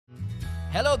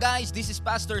Hello guys, this is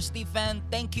Pastor Stephen.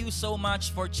 Thank you so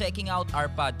much for checking out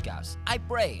our podcast. I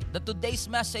pray that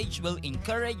today's message will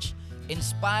encourage,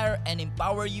 inspire, and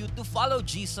empower you to follow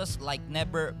Jesus like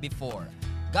never before.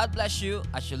 God bless you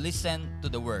as you listen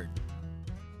to the Word.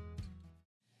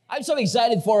 I'm so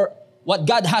excited for what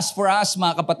God has for us,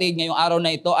 mga kapatid, ngayong araw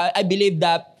na ito. I believe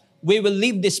that we will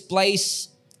leave this place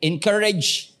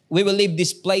encouraged. We will leave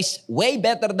this place way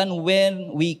better than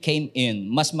when we came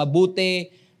in. Mas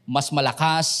mabuti, mas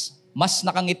malakas, mas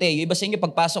nakangiti. Yung iba sa inyo,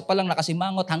 pagpasok pa lang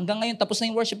nakasimangot. Hanggang ngayon, tapos na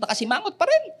yung worship, nakasimangot pa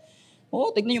rin. Oh,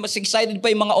 tignan nyo, mas excited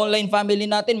pa yung mga online family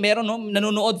natin. Meron, no,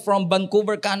 nanonood from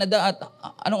Vancouver, Canada. At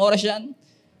anong oras yan?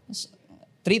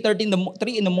 3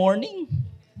 in the morning.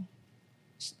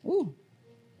 Ooh.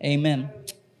 Amen.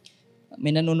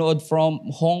 May nanonood from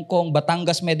Hong Kong,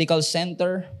 Batangas Medical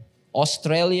Center,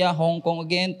 Australia, Hong Kong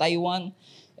again, Taiwan.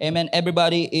 Amen.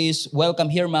 Everybody is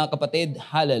welcome here, mga kapatid.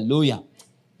 Hallelujah.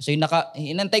 So,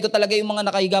 inantay ko talaga yung mga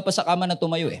nakahiga pa sa kama na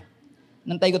tumayo eh.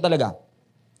 Inantay ko talaga.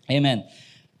 Amen.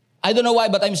 I don't know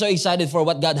why, but I'm so excited for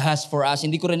what God has for us.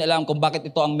 Hindi ko rin alam kung bakit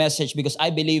ito ang message because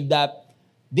I believe that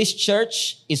this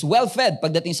church is well-fed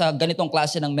pagdating sa ganitong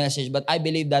klase ng message, but I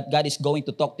believe that God is going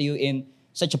to talk to you in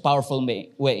such a powerful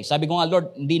way. Sabi ko nga,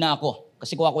 Lord, hindi na ako.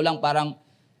 Kasi kung ako lang parang,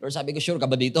 Lord, sabi ko, sure ka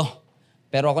ba dito?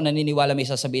 Pero ako naniniwala may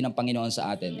sasabihin ng Panginoon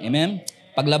sa atin. Amen?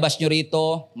 Paglabas nyo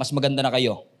rito, mas maganda na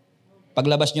kayo.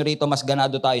 Paglabas nyo rito, mas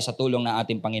ganado tayo sa tulong ng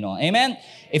ating Panginoon. Amen?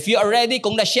 If you are ready,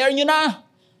 kung na-share nyo na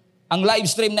ang live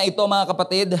stream na ito, mga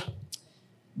kapatid,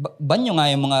 ban nyo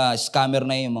nga yung mga scammer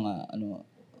na yung mga,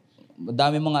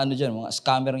 madami mga dyan, mga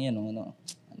scammer yan.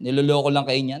 Niloloko lang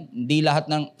kayo yan. Hindi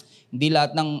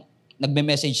lahat ng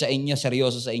nagme-message sa inyo,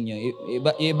 seryoso sa inyo.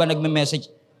 Iba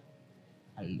nagme-message.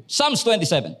 Psalms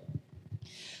 27.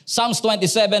 Psalms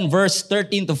 27, verse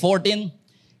 13 to 14.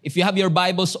 If you have your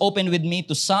Bibles, open with me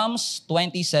to Psalms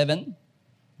 27,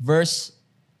 verse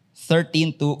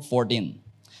 13 to 14.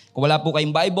 Kung wala po kayong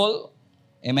Bible,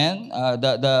 amen,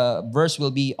 the verse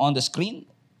will be on the screen.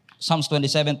 Psalms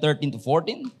 27, 13 to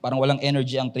 14. Parang walang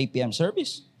energy ang 3 p.m.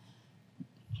 service.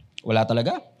 Wala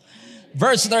talaga.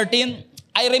 Verse 13,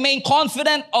 I remain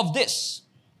confident of this.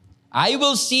 I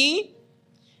will see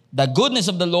the goodness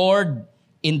of the Lord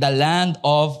in the land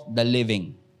of the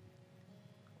living.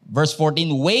 Verse 14,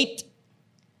 wait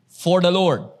for the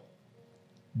Lord.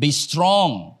 Be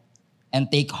strong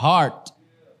and take heart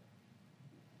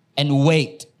and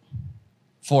wait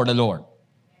for the Lord.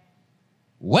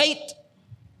 Wait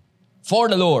for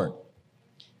the Lord.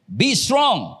 Be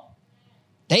strong.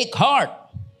 Take heart.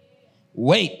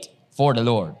 Wait for the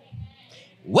Lord.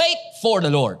 Wait for the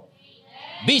Lord.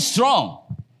 Be strong.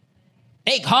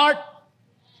 Take heart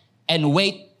and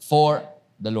wait for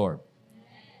the Lord.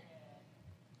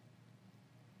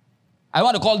 I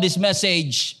want to call this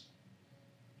message,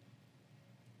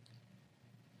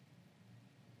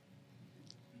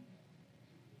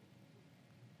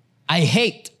 I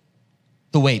hate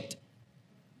to wait.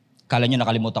 Kala nyo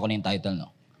nakalimutan ko na yung title,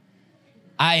 no?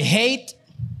 I hate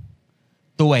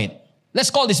to wait.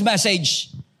 Let's call this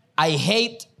message, I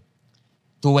hate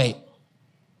to wait.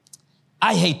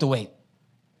 I hate to wait.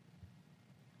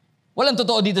 Walang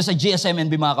totoo dito sa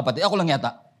GSMNB, mga kapatid. Ako lang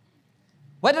yata.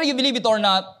 Whether you believe it or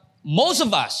not, most of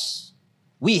us,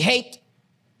 we hate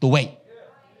to wait.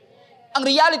 Ang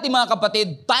reality, mga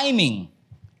kapatid, timing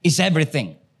is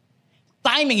everything.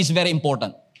 Timing is very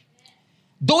important.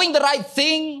 Doing the right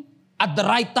thing at the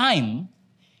right time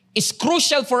is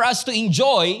crucial for us to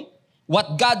enjoy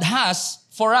what God has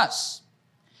for us.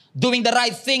 Doing the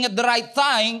right thing at the right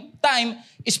time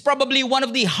is probably one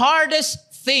of the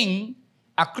hardest thing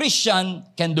a Christian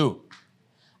can do.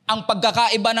 Ang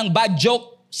pagkakaiba ng bad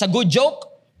joke sa good joke,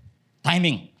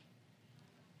 timing.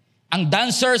 Ang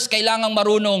dancers kailangang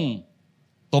marunong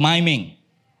tumiming.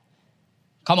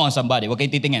 Come on somebody, huwag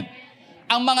kayong titingin.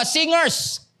 Ang mga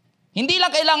singers, hindi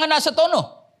lang kailangan nasa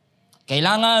tono.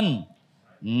 Kailangan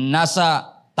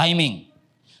nasa timing.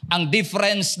 Ang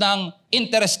difference ng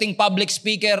interesting public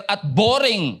speaker at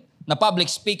boring na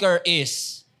public speaker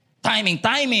is timing.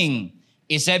 Timing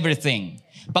is everything.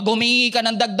 Pag humingi ka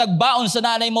ng dagdag baon sa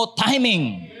nanay mo,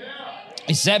 timing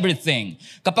is everything.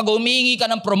 Kapag humingi ka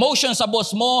ng promotion sa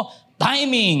boss mo,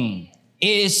 timing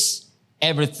is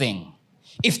everything.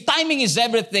 If timing is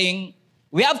everything,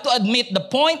 we have to admit the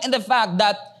point and the fact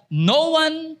that no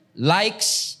one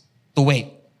likes to wait.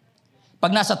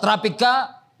 Pag nasa traffic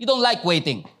ka, you don't like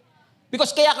waiting.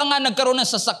 Because kaya ka nga nagkaroon ng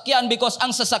sasakyan because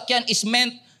ang sasakyan is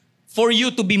meant for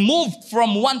you to be moved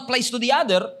from one place to the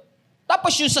other.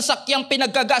 Tapos yung sasakyang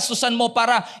pinagkagastusan mo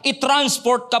para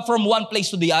i-transport ka from one place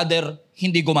to the other,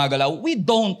 hindi gumagalaw. We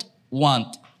don't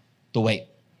want to wait.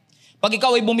 Pag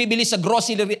ikaw ay bumibili sa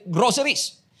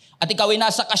groceries at ikaw ay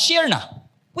nasa cashier na,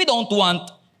 we don't want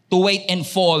to wait and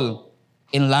fall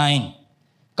in line.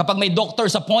 Kapag may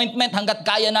doctor's appointment, hanggat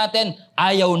kaya natin,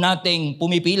 ayaw nating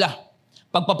pumipila.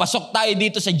 Pagpapasok tayo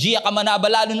dito sa Gia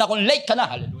Kamanaba, lalo na kung late ka na,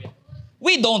 hallelujah.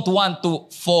 We don't want to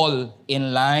fall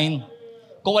in line.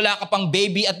 Kung wala ka pang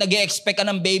baby at nag-e-expect ka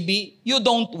ng baby, you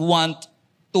don't want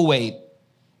to wait.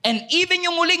 And even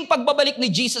yung muling pagbabalik ni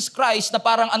Jesus Christ na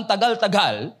parang ang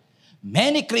tagal-tagal,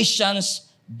 many Christians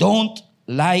don't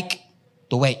like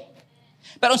to wait.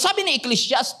 Pero sabi ni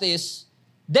Ecclesiastes,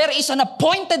 there is an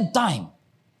appointed time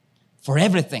for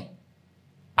everything.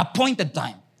 Appointed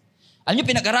time. Alam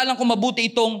niyo, pinag-aralan ko mabuti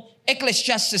itong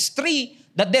Ecclesiastes 3,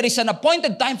 that there is an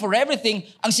appointed time for everything.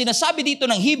 Ang sinasabi dito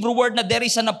ng Hebrew word na there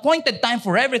is an appointed time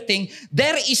for everything,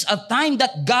 there is a time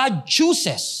that God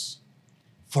chooses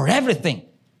for everything.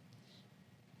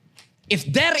 If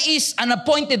there is an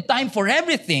appointed time for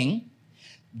everything,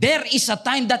 there is a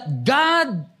time that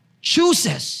God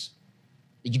chooses.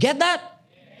 Did you get that?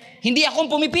 Hindi akong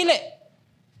pumipili.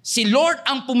 Si Lord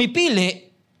ang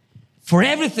pumipili for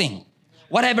everything.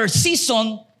 Whatever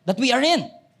season that we are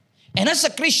in. And as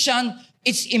a Christian,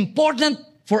 it's important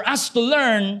for us to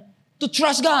learn to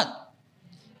trust God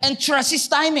and trust His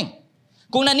timing.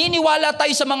 Kung naniniwala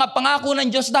tayo sa mga pangako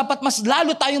ng Diyos, dapat mas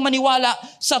lalo tayong maniwala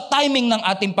sa timing ng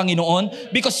ating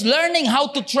Panginoon, because learning how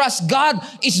to trust God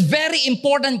is very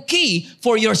important key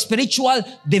for your spiritual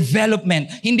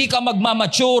development. Hindi ka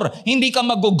magmamature, hindi ka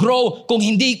mag-grow kung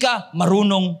hindi ka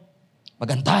marunong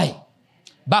magantay.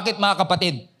 Bakit mga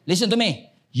kapatid? Listen to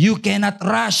me. You cannot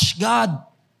rush God.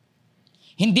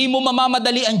 Hindi mo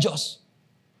mamamadali ang Diyos.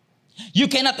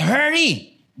 You cannot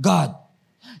hurry God.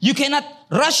 You cannot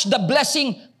rush the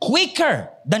blessing quicker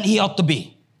than He ought to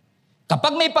be.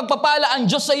 Kapag may pagpapala ang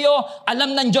Diyos sa iyo,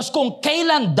 alam ng Diyos kung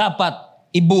kailan dapat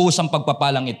ibuhos ang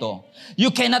pagpapalang ito.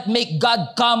 You cannot make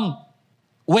God come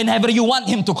whenever you want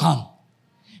Him to come.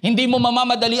 Hindi mo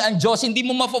mamamadali ang Diyos, hindi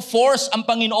mo ma-force ang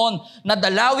Panginoon na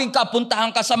dalawin ka,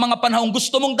 puntahan ka sa mga panahong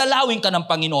gusto mong dalawin ka ng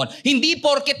Panginoon. Hindi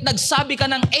porket nagsabi ka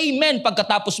ng amen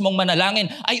pagkatapos mong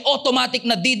manalangin, ay automatic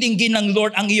na didinggin ng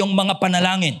Lord ang iyong mga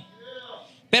panalangin.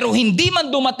 Pero hindi man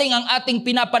dumating ang ating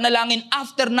pinapanalangin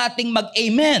after nating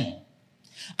mag-amen.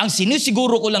 Ang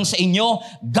sinisiguro ko lang sa inyo,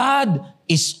 God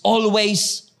is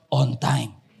always on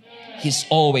time. He's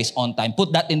always on time. Put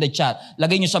that in the chat.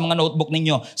 Lagay nyo sa mga notebook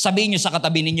ninyo. Sabihin nyo sa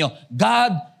katabi ninyo,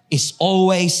 God is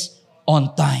always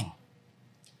on time.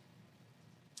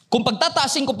 Kung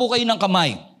pagtataasin ko po kayo ng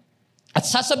kamay, at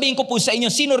sasabihin ko po sa inyo,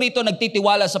 sino rito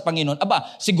nagtitiwala sa Panginoon?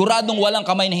 Aba, siguradong walang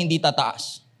kamay na hindi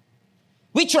tataas.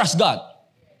 We trust God.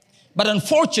 But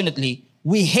unfortunately,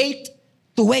 we hate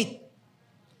to wait.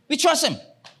 We trust Him.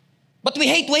 But we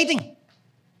hate waiting.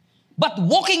 But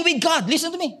walking with God,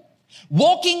 listen to me.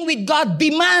 Walking with God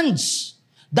demands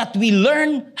that we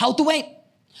learn how to wait.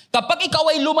 Kapag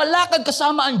ikaw ay lumalakad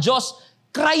kasama ang Diyos,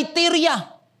 criteria,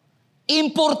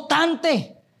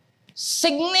 importante,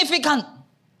 significant,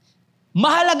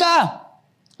 mahalaga.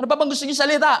 Ano pa bang gusto niyo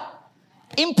salita?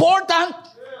 Important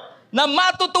na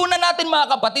matutunan natin mga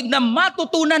kapatid, na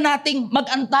matutunan nating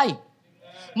mag-antay.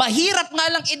 Mahirap nga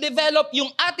lang i-develop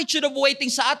yung attitude of waiting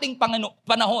sa ating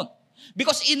panahon.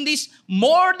 Because in this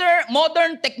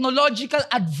modern technological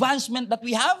advancement that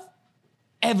we have,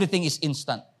 everything is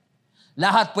instant.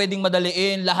 Lahat pwedeng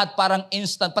madaliin, lahat parang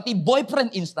instant, pati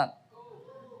boyfriend instant.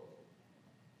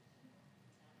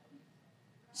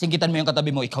 Singgitan mo yung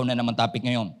katabi mo, ikaw na naman topic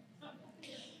ngayon.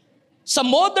 Sa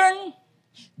modern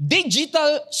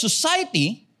digital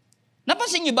society,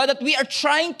 napansin niyo ba that we are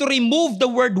trying to remove the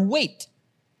word wait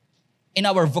in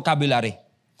our vocabulary?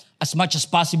 As much as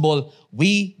possible,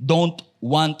 we don't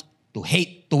want to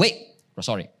wait.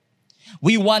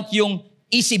 We want yung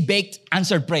easy-baked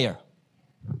answered prayer.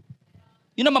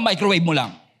 Yun naman microwave mo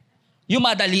lang. Yung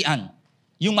madalian.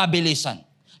 Yung mabilisan.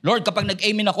 Lord, kapag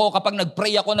nag-amen ako, kapag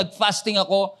nag-pray ako, nag-fasting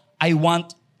ako, I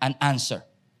want an answer.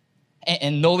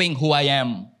 And knowing who I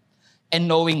am, and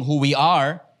knowing who we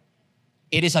are,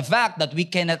 it is a fact that we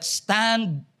cannot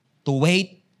stand to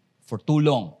wait for too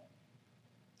long.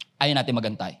 Ayaw natin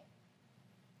magantay.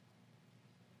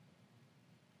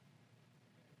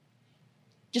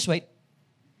 Just wait.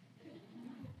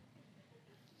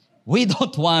 We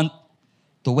don't want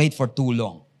to wait for too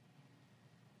long.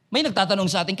 May nagtatanong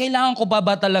sa atin, kailangan ko ba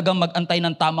talagang mag-antay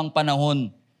ng tamang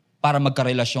panahon para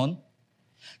magkarelasyon?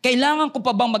 Kailangan ko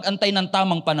pa bang mag-antay ng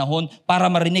tamang panahon para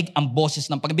marinig ang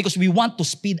boses ng Panginoon? Because we want to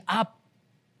speed up.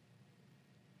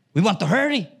 We want to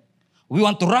hurry. We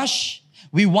want to rush.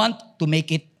 We want to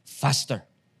make it faster.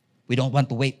 We don't want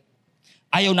to wait.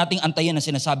 Ayaw nating antayin ang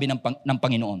sinasabi ng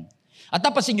Panginoon. At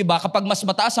napansin nyo ba, kapag mas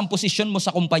mataas ang posisyon mo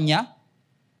sa kumpanya,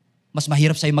 mas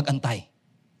mahirap sa'yo mag-antay.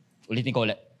 Ulitin ko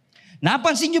ulit.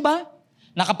 Napansin nyo ba,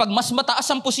 na kapag mas mataas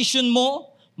ang posisyon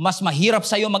mo, mas mahirap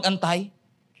sa'yo mag-antay?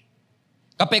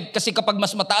 Kasi kapag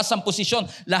mas mataas ang posisyon,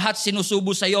 lahat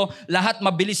sinusubo sa'yo, lahat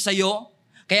mabilis sa'yo.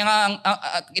 Kaya nga,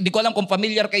 hindi ko alam kung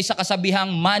familiar kayo sa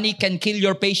kasabihang, money can kill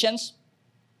your patience.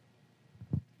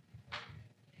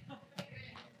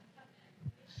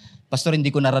 Pastor, hindi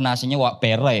ko naranasan niya,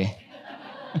 pera eh.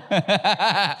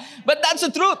 But that's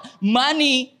the truth.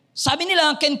 Money, sabi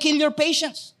nila, can kill your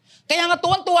patience. Kaya nga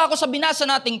tuwan-tuwa ako sa binasa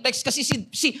nating text kasi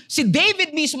si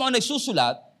David mismo ang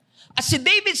nagsusulat at si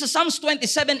David sa Psalms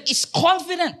 27 is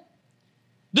confident.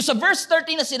 Doon sa verse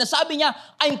 13 na sinasabi niya,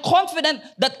 I'm confident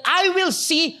that I will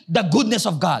see the goodness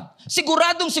of God.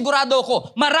 Siguradong sigurado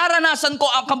ako, mararanasan ko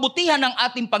ang kabutihan ng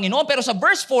ating Panginoon. Pero sa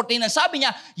verse 14, sabi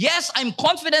niya, yes, I'm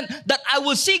confident that I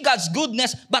will see God's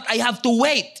goodness, but I have to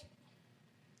wait.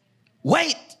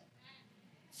 Wait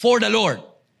for the Lord.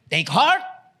 Take heart,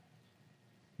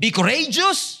 be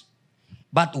courageous,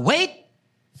 but wait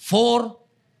for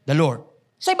the Lord.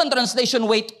 Sa ibang translation,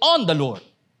 wait on the Lord.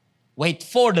 Wait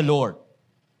for the Lord.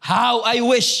 How I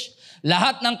wish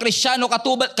lahat ng Kristiyano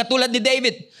katulad ni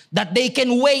David that they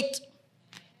can wait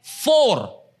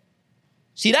for.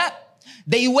 See that?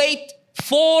 They wait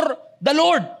for the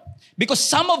Lord. Because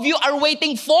some of you are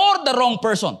waiting for the wrong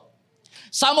person.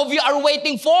 Some of you are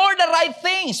waiting for the right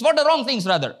things, for the wrong things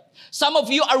rather. Some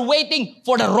of you are waiting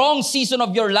for the wrong season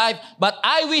of your life. But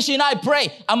I wish and I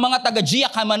pray, ang mga taga-Gia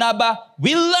Kamanaba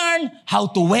will learn how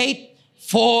to wait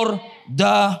for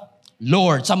the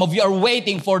Lord. Some of you are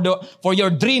waiting for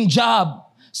your dream job.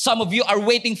 Some of you are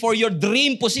waiting for your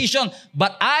dream position.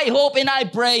 But I hope and I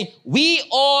pray we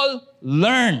all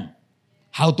learn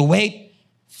how to wait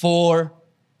for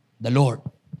the Lord.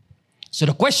 So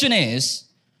the question is,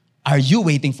 are you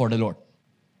waiting for the Lord?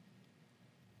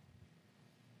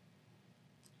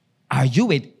 Are you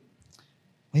waiting?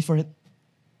 Wait for it.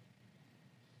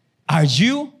 Are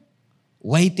you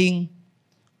waiting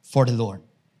for the Lord?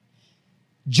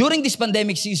 During this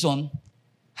pandemic season,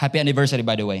 happy anniversary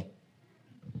by the way.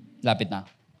 Lapit na.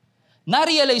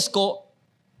 Na-realize ko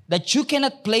that you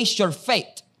cannot place your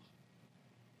faith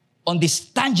on these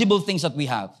tangible things that we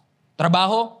have.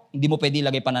 Trabaho, hindi mo pwede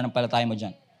ilagay pananampalataya mo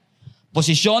dyan.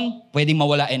 Posisyon, pwedeng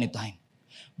mawala anytime.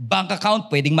 Bank account,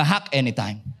 pwedeng ma-hack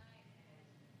anytime.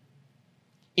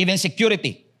 Even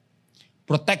security,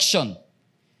 protection,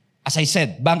 as I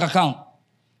said, bank account,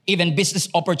 even business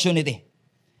opportunity.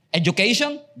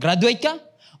 Education, graduate ka,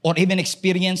 or even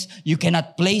experience, you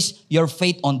cannot place your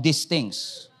faith on these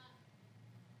things.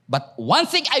 But one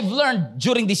thing I've learned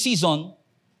during this season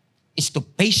is to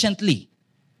patiently,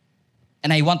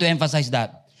 and I want to emphasize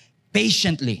that,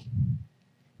 patiently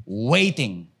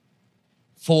waiting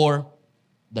for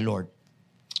the Lord.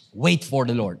 Wait for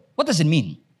the Lord. What does it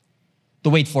mean to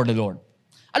wait for the Lord?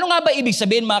 Ano nga ba ibig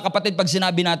sabihin, mga kapatid, pag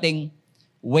sinabi nating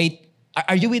wait?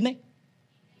 Are you with me?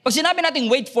 Pag sinabi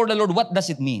natin wait for the Lord, what does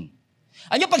it mean?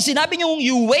 Ano pag sinabi nyo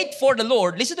you wait for the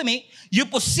Lord, listen to me, you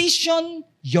position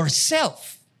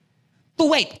yourself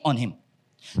to wait on Him.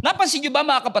 Napansin nyo ba,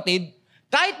 mga kapatid,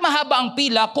 kahit mahaba ang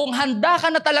pila, kung handa ka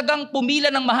na talagang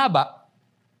pumila ng mahaba,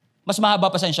 mas mahaba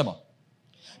pasensya mo.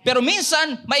 Pero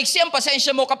minsan, maiksi ang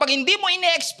pasensya mo kapag hindi mo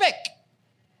ine-expect.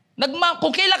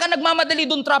 Kung kailan ka nagmamadali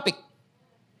doon traffic.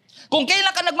 Kung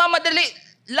kailan ka nagmamadali,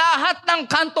 lahat ng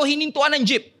kanto hinintuan ng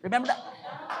jeep. Remember that?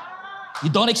 You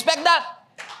don't expect that.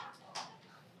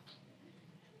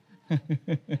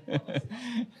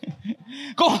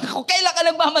 kung kailan ka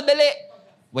nagmamadali,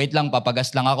 wait lang,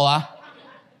 papagas lang ako ha.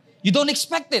 You don't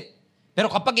expect it. Pero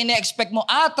kapag ine-expect mo,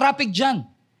 traffic dyan.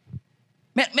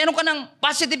 Meron ka ng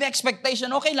positive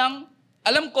expectation, okay lang,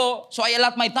 alam ko, so I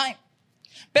allot my time.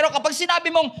 Pero kapag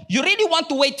sinabi mong, you really want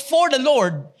to wait for the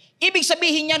Lord, ibig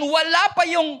sabihin yan, wala pa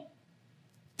yung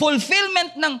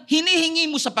fulfillment ng hinihingi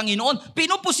mo sa Panginoon.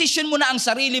 Pinuposition mo na ang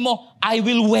sarili mo, I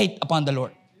will wait upon the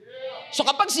Lord. So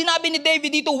kapag sinabi ni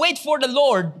David dito, wait for the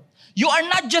Lord, you are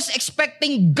not just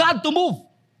expecting God to move.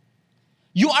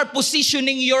 You are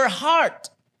positioning your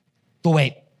heart to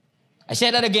wait. I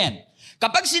say that again.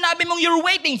 Kapag sinabi mong you're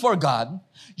waiting for God,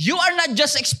 you are not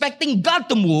just expecting God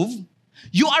to move,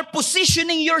 you are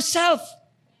positioning yourself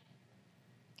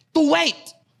to wait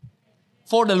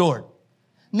for the Lord.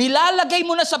 Nilalagay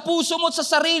mo na sa puso mo at sa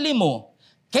sarili mo,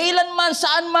 kailanman,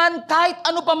 saan man, kahit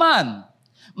ano pa man,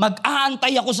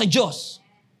 mag-aantay ako sa Diyos.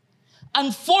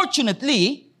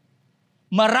 Unfortunately,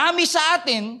 marami sa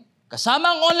atin,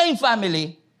 kasama ang online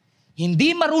family, hindi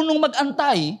marunong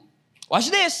mag-antay. Watch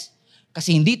this.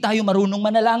 Kasi hindi tayo marunong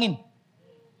manalangin.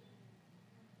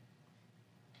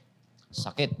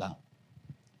 Sakit ba?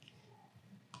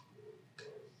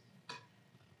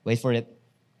 Wait for it.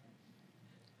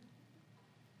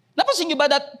 Napansin niyo ba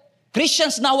that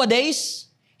Christians nowadays,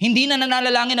 hindi na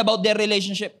nananalangin about their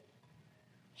relationship?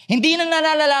 Hindi na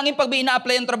nananalangin pag may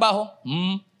ina-apply ang trabaho?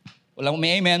 Walang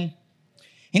may amen.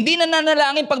 Hindi na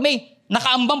nananalangin pag may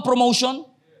nakaambang promotion?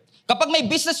 Kapag may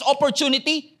business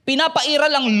opportunity, pinapairal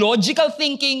ang logical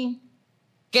thinking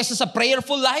kesa sa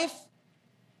prayerful life?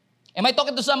 Am I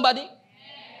talking to somebody?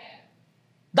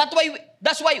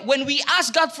 That's why when we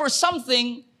ask God for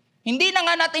something, hindi na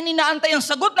nga natin inaantay ang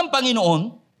sagot ng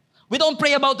Panginoon. We don't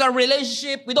pray about our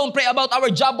relationship. We don't pray about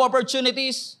our job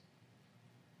opportunities.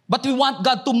 But we want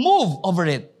God to move over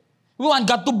it. We want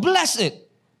God to bless it.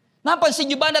 Napansin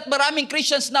niyo ba na maraming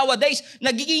Christians nowadays,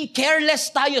 nagiging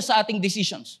careless tayo sa ating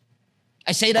decisions?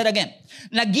 I say that again.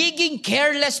 Nagiging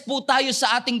careless po tayo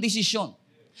sa ating desisyon.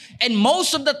 And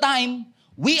most of the time,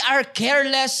 we are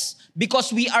careless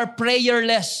because we are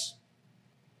prayerless.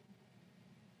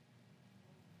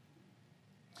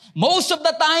 Most of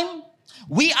the time,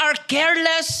 we are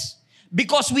careless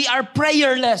because we are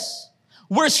prayerless.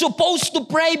 We're supposed to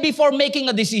pray before making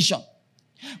a decision.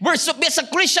 As a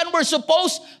Christian, we're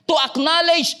supposed to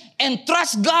acknowledge and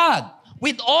trust God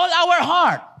with all our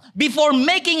heart before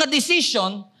making a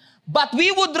decision, but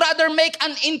we would rather make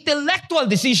an intellectual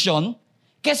decision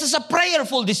kaysa sa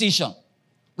prayerful decision.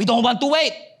 We don't want to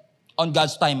wait on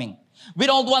God's timing.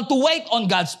 We don't want to wait on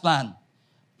God's plan.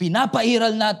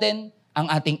 Pinapairal natin ang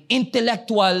ating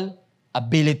intellectual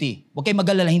ability. Huwag kayo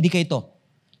mag-alala, hindi kayo ito.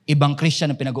 Ibang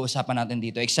Christian ang pinag-uusapan natin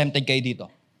dito. Exempted kayo dito.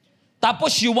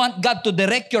 Tapos you want God to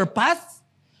direct your path,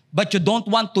 but you don't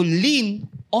want to lean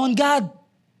on God.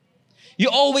 You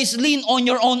always lean on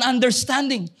your own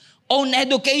understanding, own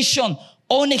education,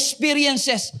 own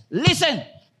experiences. Listen,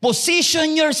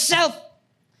 position yourself.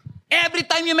 Every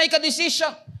time you make a decision,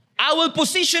 I will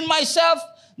position myself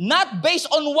not based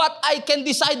on what I can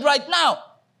decide right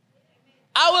now.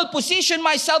 I will position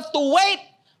myself to wait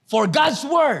for God's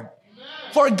word,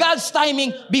 for God's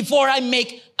timing before I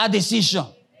make a decision.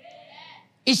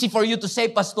 Easy for you to say,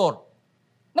 Pastor,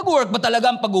 nag-work ba talaga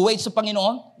ang pag-wait sa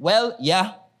Panginoon? Well,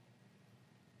 yeah.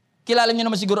 Kilala niyo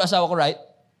naman siguro asawa ko, right?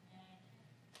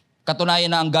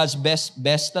 Katunayan na ang God's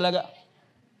best talaga.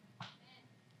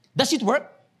 Does it work?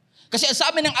 Kasi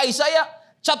sabi ng Isaiah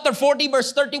chapter 40 verse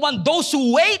 31, those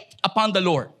who wait upon the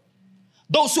Lord,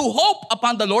 those who hope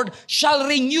upon the Lord shall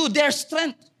renew their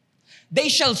strength. They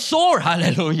shall soar.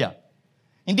 Hallelujah.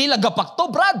 Hindi lagapak to,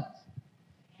 Brad.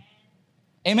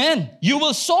 Amen. You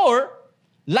will soar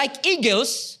like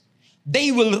eagles.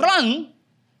 They will run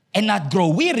and not grow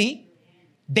weary.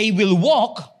 They will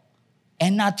walk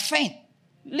and not faint.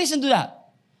 Listen to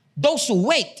that. Those who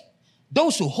wait,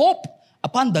 those who hope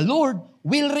upon the Lord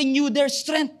will renew their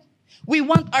strength. We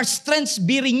want our strengths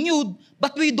be renewed,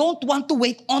 but we don't want to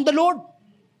wait on the Lord.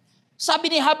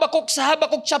 Sabi ni Habakkuk sa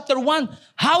Habakkuk chapter 1,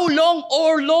 how long,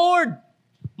 O Lord,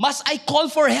 must I call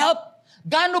for help?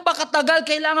 Gaano ba katagal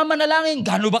kailangan manalangin?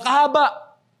 Gaano ba kahaba?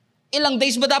 Ilang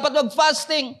days ba dapat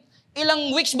mag-fasting?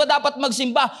 Ilang weeks ba dapat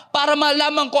magsimba para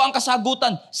malaman ko ang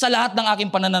kasagutan sa lahat ng aking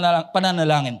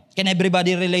pananalangin? Can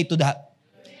everybody relate to that?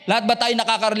 Lahat ba tayo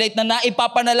nakaka-relate na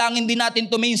naipapanalangin din natin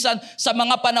tuminsan sa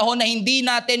mga panahon na hindi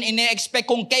natin ine-expect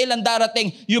kung kailan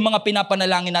darating yung mga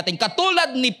pinapanalangin natin?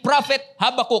 Katulad ni Prophet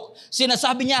Habakkuk,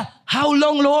 sinasabi niya, how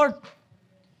long, Lord?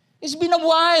 It's been a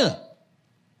while.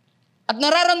 At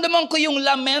nararamdaman ko yung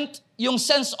lament, yung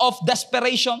sense of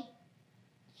desperation.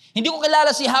 Hindi ko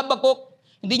kilala si Habakkuk.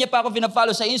 Hindi niya pa ako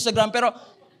pina-follow sa Instagram, pero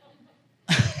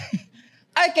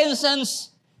I can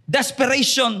sense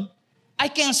desperation. I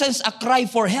can sense a cry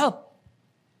for help.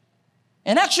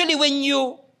 And actually, when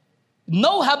you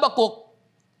know Habakkuk,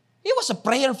 he was a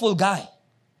prayerful guy.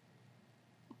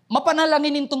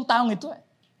 Mapanalangin itong taong ito.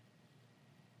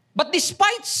 But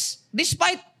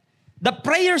despite the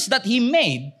prayers that he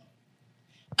made,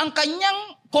 ang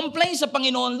kanyang complaint sa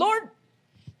Panginoon, Lord,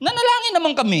 nanalangin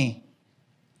naman kami.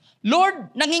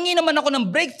 Lord, nangingi naman ako ng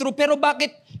breakthrough, pero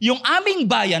bakit yung aming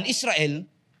bayan, Israel,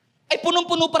 ay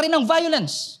punong-puno pa rin ng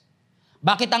violence?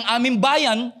 Bakit ang aming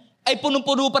bayan ay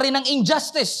punong-puno pa rin ng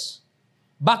injustice?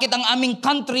 Bakit ang aming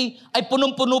country ay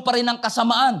punong-puno pa rin ng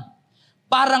kasamaan?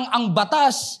 Parang ang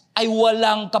batas ay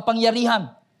walang kapangyarihan.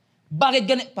 Bakit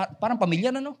ganito? Parang pamilya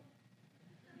na, no?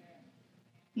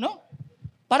 No?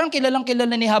 Parang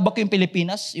kilalang-kilala ni Habakkuk yung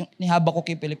Pilipinas, ni Habakkuk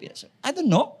yung Pilipinas. I don't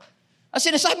know. Ang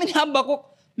sinasabi ni Habakkuk,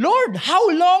 Lord, how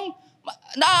long?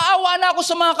 Naaawa na ako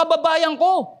sa mga kababayan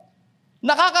ko.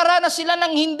 Nakakaranas sila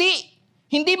ng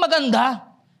hindi maganda.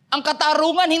 Ang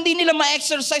katarungan, hindi nila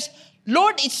ma-exercise.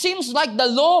 Lord, it seems like the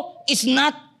law is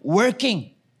not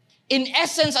working. In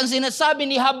essence, ang sinasabi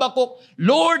ni Habakkuk,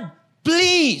 Lord,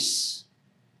 please,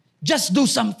 Just do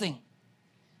something.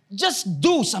 Just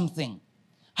do something.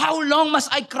 How long must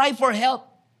I cry for help?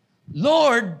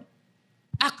 Lord,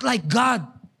 act like God.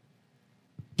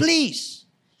 Please,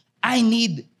 I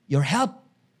need your help.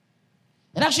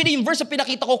 And actually, yung verse na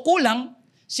pinakita ko kulang,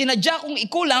 sinadya kong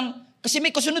ikulang kasi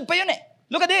may kasunod pa yun eh.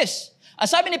 Look at this. Ang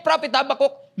sabi ni Prophet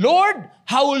Habakkuk, Lord,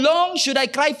 how long should I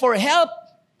cry for help?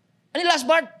 Ano yung last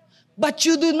part? But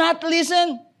you do not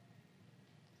listen.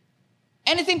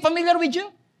 Anything familiar with you?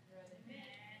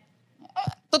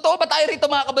 Totoo ba tayo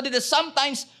rito mga kapatid?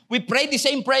 Sometimes we pray the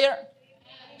same prayer.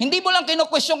 Hindi mo lang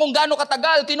kinu-question kung gaano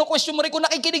katagal, kinu-question mo rin kung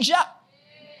nakikinig siya.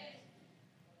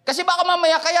 Kasi baka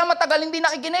mamaya kaya matagal hindi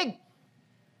nakikinig.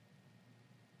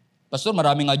 Pastor,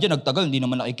 marami nga dyan, nagtagal, hindi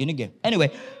naman nakikinig eh. Anyway,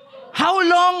 how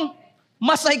long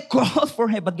must I call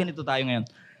for help? Ba't ganito tayo ngayon?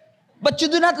 But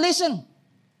you do not listen.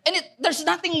 And there's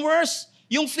nothing worse,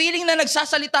 yung feeling na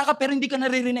nagsasalita ka pero hindi ka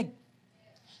naririnig.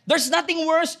 There's nothing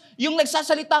worse, yung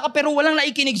nagsasalita ka pero walang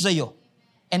naikinig sa'yo.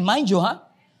 And mind you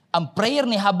ang prayer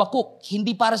ni Habakkuk,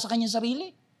 hindi para sa kanyang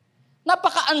sarili.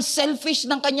 Napaka-unselfish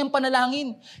ng kanyang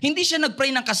panalangin. Hindi siya nagpray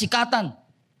ng kasikatan.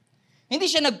 Hindi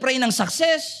siya nagpray ng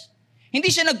success. Hindi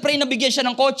siya nagpray na bigyan siya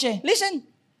ng kotse. Listen,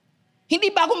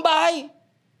 hindi bagong bahay.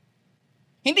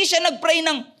 Hindi siya nagpray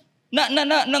ng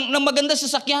maganda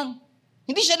sasakyan.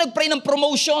 Hindi siya nagpray ng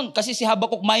promotion kasi si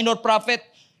Habakkuk minor prophet.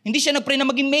 Hindi siya nagpray na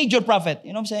maging major prophet.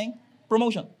 You know what I'm saying?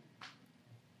 Promotion.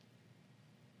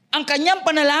 Ang kanyang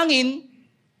panalangin,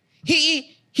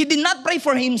 he did not pray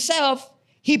for himself.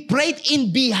 He prayed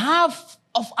in behalf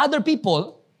of other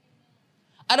people.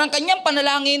 At ang kanyang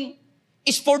panalangin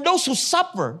is for those who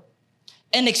suffer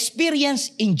and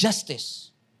experience injustice.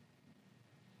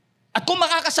 At kung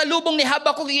makakasalubong ni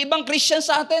Habakkuk yung ibang Christian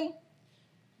sa atin,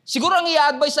 siguro ang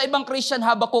i-advise sa ibang Christian,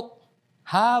 Habakkuk,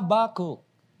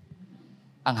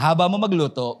 ang haba mo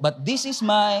magluto, but this is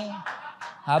my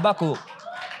Habakkuk.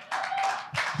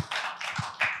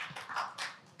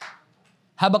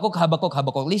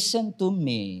 Habakkuk, listen to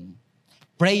me.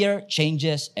 Prayer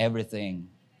changes everything.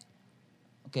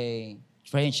 Okay?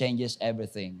 Prayer changes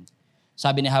everything.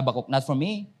 Sabi ni Habakkuk, not for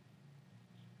me.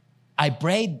 I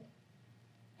prayed,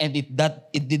 and it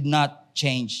did not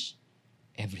change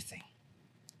everything.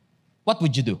 What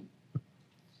would you do?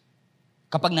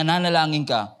 Kapag nananalangin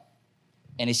ka,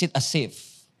 and is it as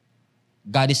if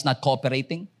God is not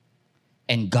cooperating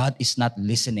and God is not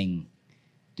listening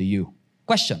to you?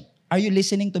 Question, are you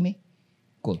listening to me?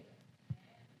 Cool.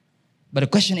 But the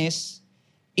question is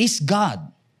God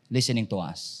listening to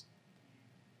us?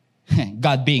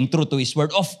 God being true to His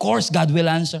word, of course God will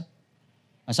answer.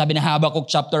 Ang sabi ni Habakkuk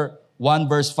chapter 1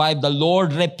 verse 5, the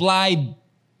Lord replied,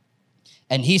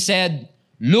 and He said,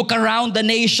 look around the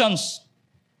nations.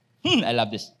 I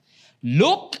love this.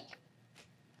 Look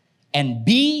and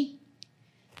be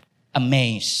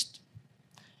amazed.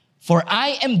 For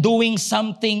I am doing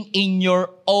something in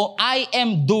your own. I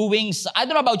don't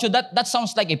know about you, that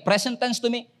sounds like a present tense to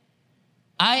me.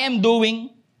 I am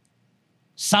doing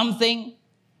something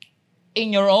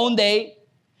in your own day,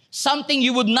 something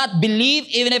you would not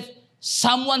believe even if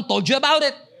someone told you about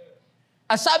it.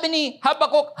 As sabi ni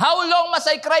Habakkuk, how long must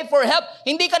I cry for help?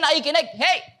 Hindi ka naikinig.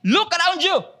 Hey, look around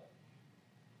you.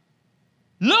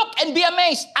 Look and be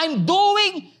amazed. I'm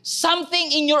doing something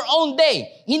in your own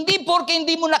day. Hindi porke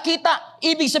hindi mo nakita,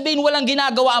 ibig sabihin walang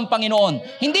ginagawa ang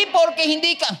Panginoon. Hindi porke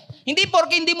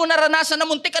hindi mo naranasan na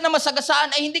muntik ka na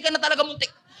masagasaan, ay hindi ka na talaga muntik.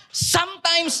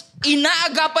 Sometimes,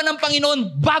 inaagapan ng Panginoon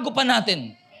bago pa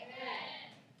natin.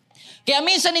 Kaya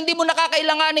minsan hindi mo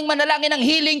nakakailanganing manalangin ng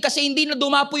healing kasi hindi na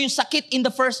dumapo yung sakit in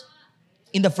the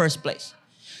first place.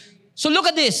 So look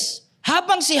at this.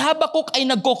 Habang si Habakkuk ay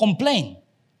nagko-complain,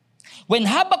 when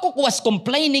Habakkuk was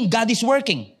complaining, God is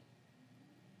working.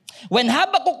 When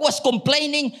Habakkuk was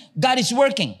complaining, God is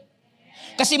working.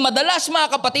 Kasi madalas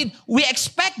mga kapatid, we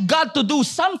expect God to do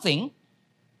something.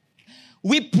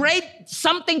 We prayed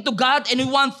something to God and we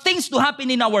want things to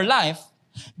happen in our life.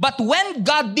 But when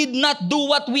God did not do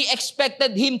what we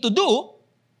expected Him to do,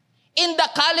 in the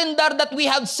calendar that we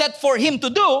have set for Him to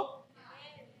do,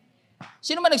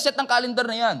 sino ba nag-set ng calendar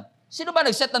na yan? Sino ba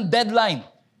nag-set ng deadline?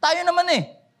 Tayo naman eh.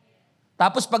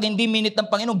 Tapos pag hindi minute ng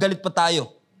Panginoon, galit pa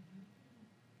tayo.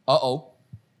 Uh-oh.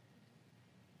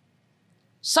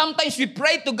 Sometimes we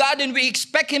pray to God and we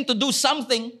expect Him to do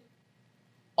something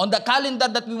on the calendar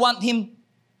that we want Him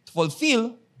to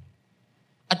fulfill.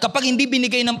 At kapag hindi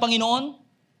binigay ng Panginoon,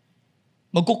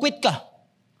 magkukwit ka.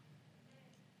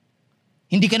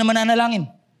 Hindi ka na mananalangin.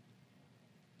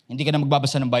 Hindi ka na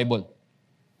magbabasa ng Bible.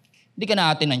 Hindi ka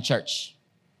na atin ng church.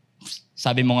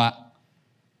 Sabi mo nga,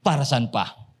 para saan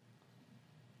pa?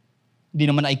 Hindi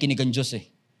naman nakikinig ang Diyos eh.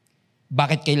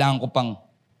 Bakit kailangan ko pang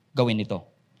gawin ito.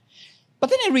 But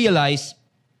then I realized,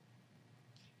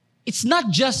 it's not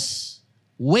just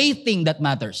waiting that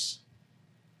matters.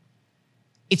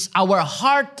 It's our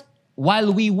heart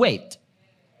while we wait.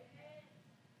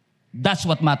 That's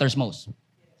what matters most.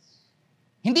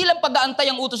 Hindi lang pag-aantay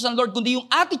ang utos ng Lord, kundi yung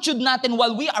attitude natin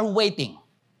while we are waiting.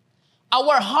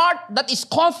 Our heart that is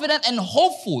confident and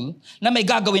hopeful na may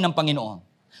gagawin ng Panginoon.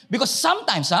 Because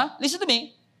sometimes, listen to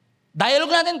me,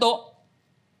 dialogue natin to,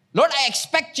 Lord, I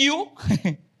expect you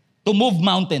to move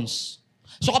mountains.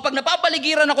 So kapag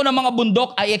napapaligiran ako ng mga bundok,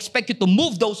 I expect you to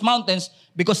move those mountains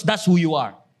because that's who you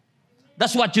are.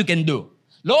 That's what you can do.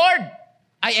 Lord,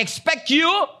 I expect you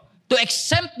to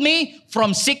exempt me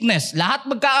from sickness. Lahat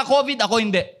magkaka-COVID, ako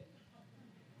hindi.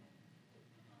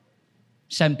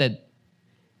 Exempted.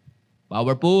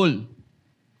 Powerful.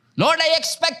 Lord, I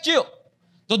expect you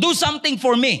to do something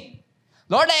for me.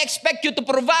 Lord, I expect you to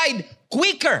provide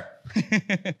quicker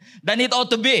than it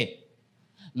ought to be.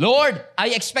 Lord,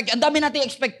 I expect, ang dami nating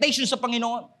expectations sa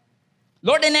Panginoon.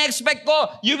 Lord, and I expect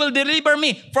ko, you will deliver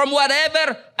me from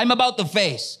whatever I'm about to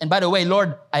face. And by the way,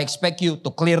 Lord, I expect you to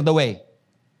clear the way.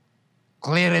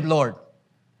 Clear it, Lord.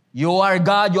 You are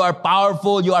God, you are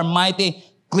powerful, you are mighty.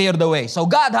 Clear the way. So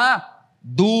God,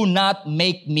 do not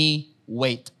make me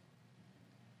wait.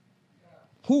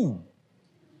 Who?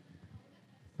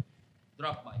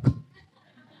 Drop mic.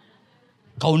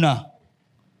 Ikaw na.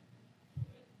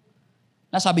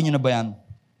 Nasabi niyo na ba yan?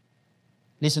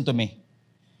 Listen to me.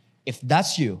 If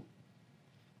that's you,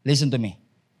 listen to me.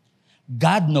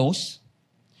 God knows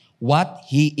what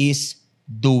He is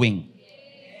doing.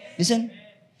 Listen.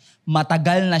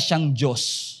 Matagal na siyang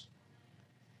Diyos.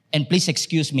 And please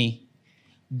excuse me,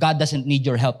 God doesn't need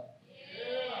your help.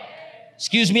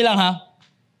 Excuse me lang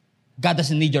God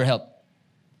doesn't need your help.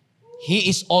 He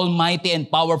is almighty and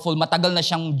powerful. Matagal na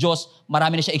siyang Diyos.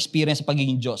 Marami na siya experience sa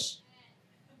pagiging Diyos.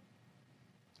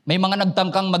 May mga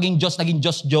nagtangkang maging Diyos, naging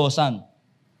Diyos-Diyosan.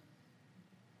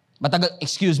 Matagal,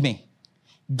 excuse me.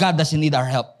 God doesn't need our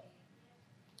help.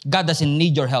 God doesn't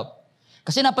need your help.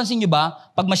 Kasi napansin niyo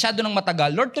ba, pag masyado nang matagal,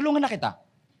 Lord, tulungan na kita.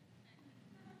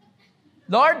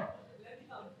 Lord,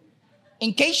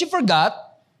 in case you forgot,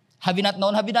 have you not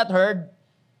known, have you not heard,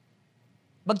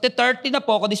 magte-30 na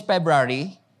po ako this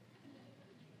February.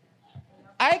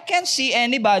 I can't see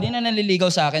anybody na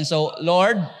naliligaw sa akin. So,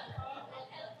 Lord,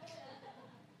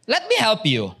 let me help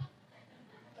you.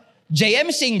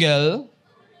 JM single.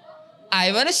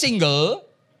 Ivan is single.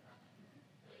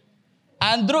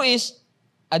 Andrew is,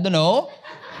 I don't know.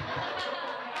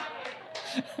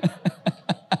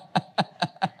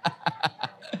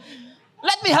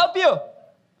 Let me help you.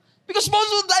 Because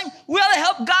most of the time, we want to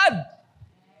help God.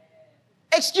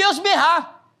 Excuse me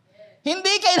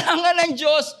Hindi kailangan ng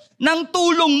Diyos ng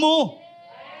tulong mo.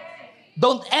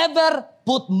 Don't ever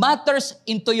put matters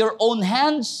into your own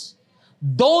hands.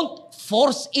 Don't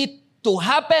force it to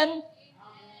happen.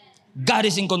 God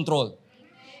is in control.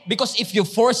 Because if you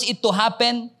force it to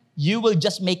happen, you will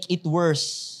just make it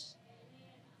worse.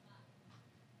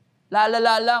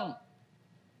 Lalala lang.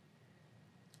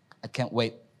 I can't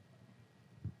wait.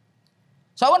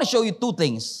 So I want to show you two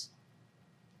things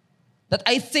that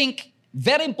I think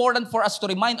very important for us to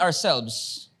remind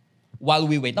ourselves while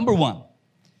we wait. Number one,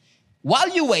 while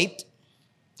you wait,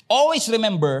 always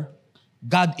remember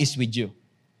God is with you.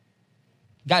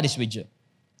 God is with you.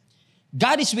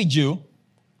 God is with you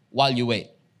while you wait.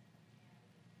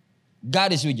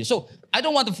 God is with you. So, I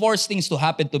don't want to force things to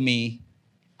happen to me.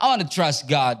 I want to trust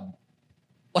God.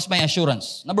 What's my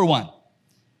assurance? Number one,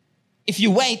 if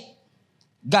you wait,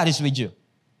 God is with you.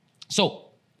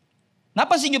 So,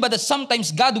 napansin niyo ba that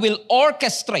sometimes God will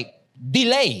orchestrate,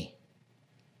 delay.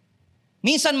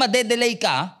 Minsan madedelay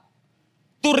ka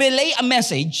to relay a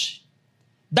message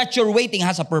that your waiting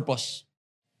has a purpose.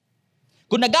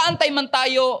 Kung nag-aantay man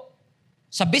tayo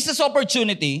sa business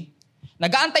opportunity,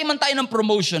 nag-aantay man tayo ng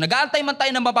promotion, nag-aantay man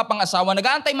tayo ng mapapangasawa,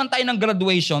 nag-aantay man tayo ng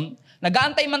graduation,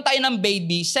 nag-aantay man tayo ng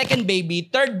baby, second baby,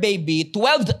 third baby,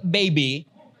 12th baby,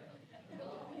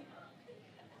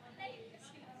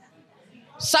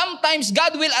 sometimes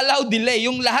God will allow delay.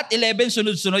 Yung lahat 11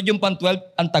 sunod-sunod, yung pang 12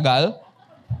 ang tagal.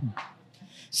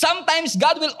 Sometimes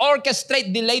God will orchestrate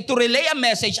delay to relay a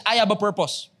message, I have a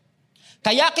purpose.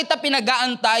 Kaya kita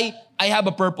pinag-aantay, I have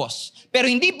a purpose. Pero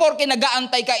hindi porke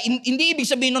nag-aantay ka, hindi ibig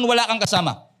sabihin nun wala kang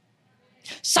kasama.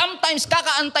 Sometimes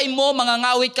kakaantay mo,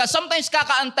 mangangawit ka. Sometimes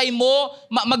kakaantay mo,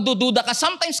 magdududa ka.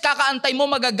 Sometimes kakaantay mo,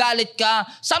 magagalit ka.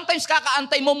 Sometimes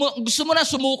kakaantay mo, gusto mo na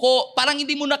sumuko, parang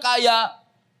hindi mo na kaya.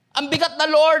 Ang bigat na,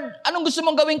 Lord, anong gusto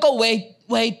mong gawin ko? Wait.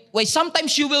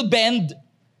 Sometimes you will bend,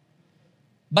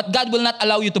 but God will not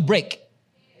allow you to break.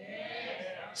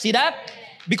 See that?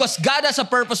 Because God has a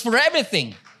purpose for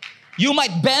everything. You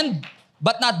might bend,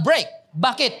 but not break.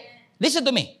 Bakit? Listen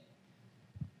to me.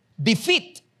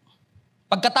 Defeat,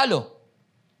 pagkatalo,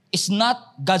 is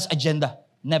not God's agenda.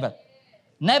 Never.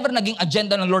 Never naging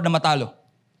agenda ng Lord na matalo.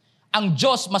 Ang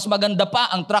Diyos, mas maganda pa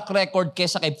ang track record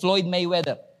kesa kay Floyd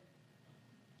Mayweather.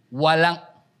 Walang.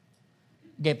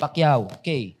 Okay, Pacquiao.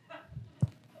 Okay.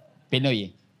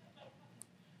 Pinoy.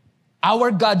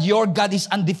 Our God, your God is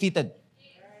undefeated.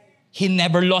 He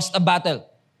never lost a battle.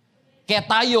 Kaya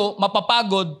tayo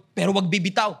mapapagod, pero wag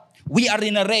bibitaw. We are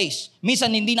in a race.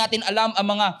 Minsan hindi natin alam ang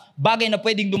mga bagay na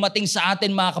pwedeng dumating sa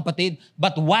atin, mga kapatid.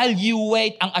 But while you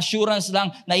wait, ang assurance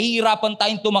lang, nahihirapan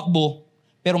tayong tumakbo.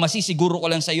 Pero masisiguro ko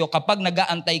lang sa iyo, kapag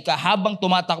nag-aantay ka, habang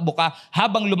tumatakbo ka,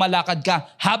 habang lumalakad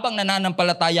ka, habang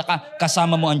nananampalataya ka,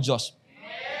 kasama mo ang Diyos.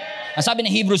 Ang sabi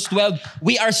ng Hebrews 12,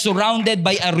 we are surrounded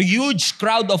by a huge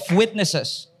crowd of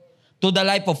witnesses to the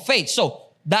life of faith.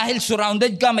 So, dahil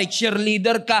surrounded ka, may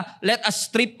cheerleader ka, let us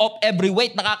strip off every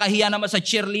weight. Nakakahiya naman sa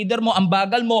cheerleader mo, ang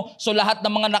bagal mo. So lahat ng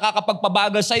mga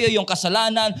nakakapagpabagal sa iyo, yung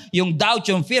kasalanan, yung doubt,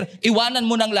 yung fear, iwanan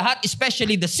mo ng lahat,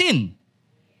 especially the sin.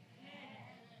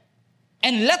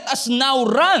 And let us now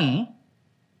run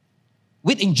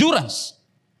with endurance.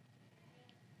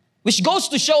 Which goes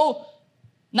to show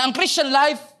na ang Christian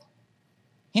life,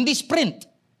 hindi sprint.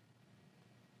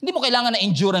 Hindi mo kailangan na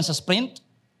endurance sa sprint.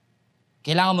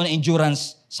 Kailangan mo na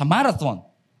endurance sa marathon.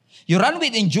 You run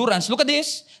with endurance. Look at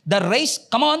this. The race,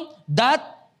 come on, that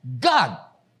God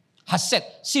has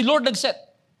set. Si Lord nag-set.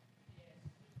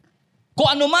 Kung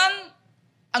ano man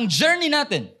ang journey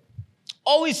natin,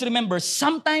 always remember,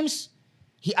 sometimes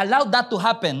He allowed that to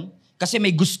happen kasi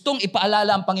may gustong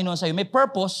ipaalala ang Panginoon sa iyo. May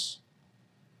purpose.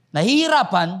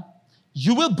 Nahihirapan,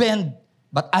 you will bend,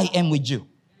 but I am with you.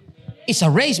 It's a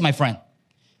race, my friend.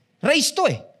 Race to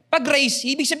eh. Pag race,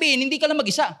 ibig sabihin, hindi ka lang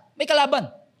mag-isa. May kalaban.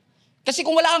 Kasi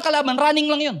kung wala kang kalaban, running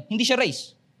lang yun. Hindi siya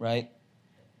race. Right?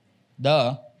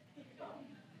 Duh.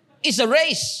 It's a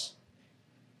race.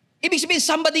 Ibig sabihin,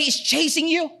 somebody is chasing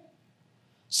you.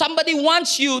 Somebody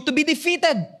wants you to be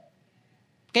defeated.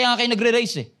 Kaya nga kayo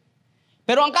nagre-race eh.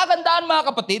 Pero ang kagandaan, mga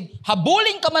kapatid,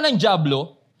 habulin ka man ng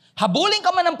dyablo, habulin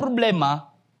ka man ng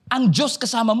problema, ang Diyos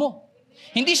kasama mo.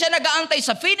 Hindi siya nag-aantay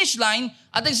sa finish line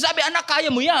at nagsasabi, anak, kaya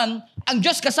mo yan. Ang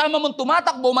Diyos kasama mong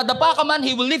tumatakbo, madapa ka man,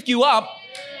 He will lift you up.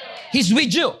 He's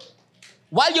with you.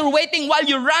 While you're waiting, while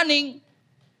you're running,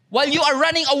 while you are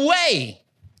running away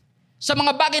sa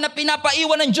mga bagay na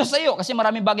pinapaiwan ng Diyos sa iyo. Kasi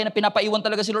maraming bagay na pinapaiwan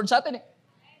talaga si Lord sa atin eh.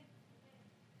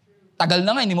 Tagal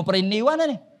na nga, hindi mo pa rin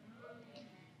iniiwanan eh.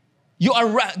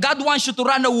 God wants you to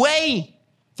run away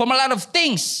from a lot of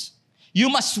things. You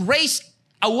must race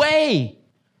away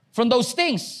from those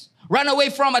things. Run away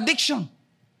from addiction.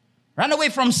 Run away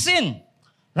from sin.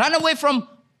 Run away from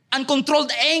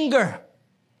uncontrolled anger.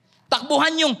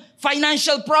 Takbuhan yung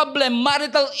financial problem,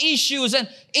 marital issues, and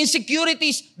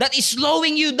insecurities that is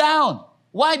slowing you down.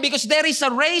 Why? Because there is a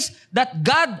race that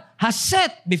God has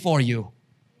set before you.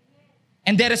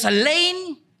 And there is a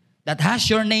lane that has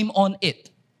your name on it.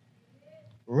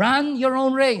 Run your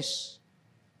own race.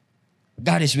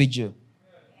 God is with you.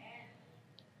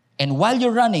 And while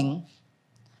you're running,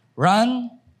 run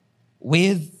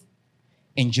with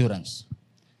endurance.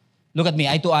 Look at me,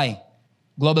 eye to eye.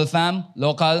 Global fam,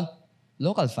 local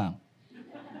fam.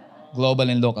 Global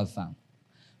and local fam.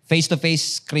 Face to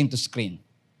face, screen to screen.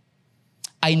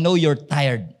 I know you're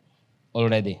tired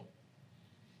already.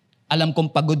 Alam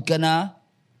kong pagod ka na,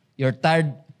 you're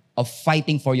tired of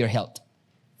fighting for your health.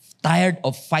 Tired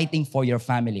of fighting for your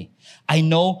family. I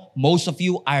know most of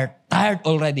you are tired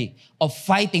already of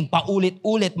fighting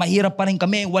paulit-ulit. Mahirap pa rin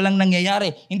kami, walang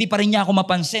nangyayari. Hindi pa rin niya ako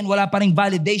mapansin, wala pa rin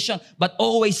validation. But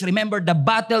always remember, the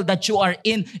battle that you are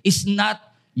in is not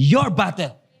your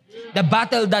battle. The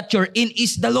battle that you're in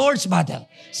is the Lord's battle.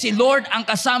 Si Lord ang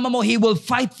kasama mo, He will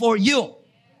fight for you.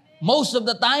 Most of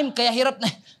the time, kaya hirap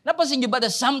na. Napansin niyo ba that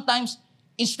sometimes,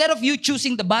 instead of you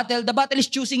choosing the battle is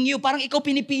choosing you. Parang ikaw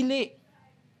pinipili.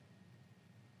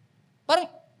 Parang,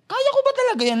 kaya ko ba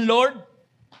talaga yan, Lord?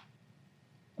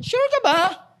 Sure ka ba?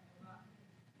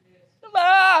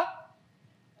 Diba?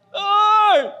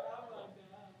 Lord!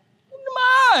 Huwag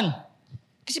naman.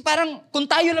 Kasi parang, kung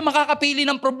tayo lang makakapili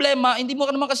ng problema, hindi mo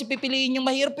ka naman kasi pipiliin yung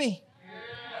mahirap eh.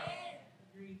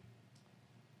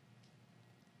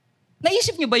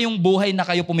 Naisip niyo ba yung buhay na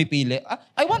kayo pumipili?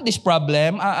 I want this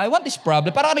problem. I want this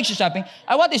problem. Parang nagsha-shopping.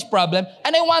 I want this problem.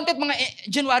 And I want it mga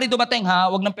January dumating ha.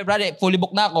 Wag ng February. Fully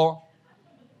booked na ako.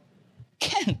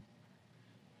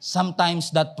 Sometimes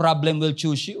that problem will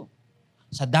choose you.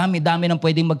 Sa dami-dami ng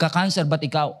pwedeng magka-cancer, ba't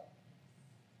ikaw?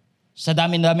 Sa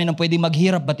dami-dami ng pwedeng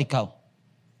maghirap, ba't ikaw?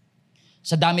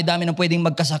 Sa dami-dami ng pwedeng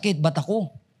magkasakit, ba't ako?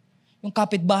 Yung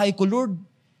kapitbahay ko, Lord,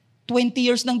 20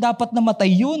 years nang dapat namatay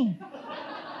yun.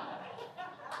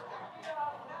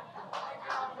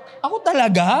 Ako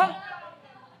talaga?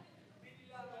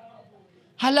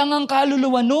 Halangang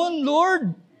kaluluwa nun,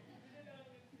 Lord.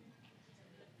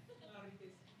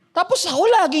 Tapos ako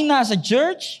laging nasa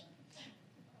church.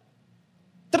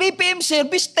 3 p.m.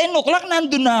 service, 10 o'clock,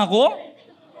 nandun na ako.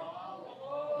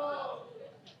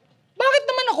 Bakit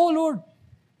naman ako, Lord?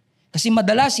 Kasi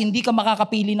madalas, hindi ka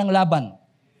makakapili ng laban.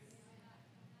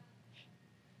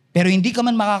 Pero hindi ka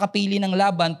man makakapili ng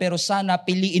laban, pero sana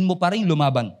piliin mo pa rin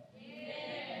lumaban.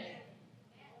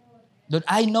 Lord,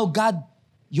 I know, God,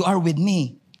 you are with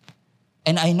me.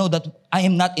 And I know that I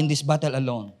am not in this battle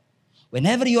alone.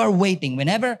 Whenever you are waiting,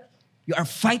 whenever you are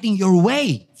fighting your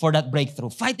way for that breakthrough,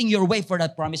 fighting your way for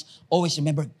that promise, always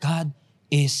remember, God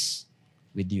is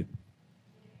with you.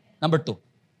 Number 2.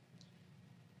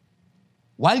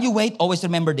 While you wait, always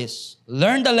remember this.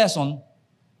 Learn the lesson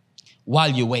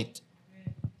while you wait.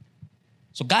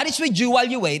 So God is with you while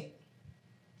you wait.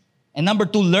 And number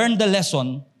 2, learn the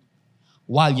lesson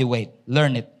while you wait.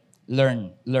 Learn it.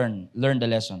 Learn the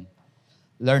lesson.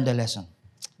 Learn the lesson.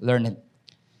 Learn it.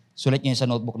 Sulat nyo yun sa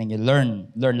notebook ninyo.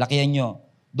 Learn. Lakihan nyo.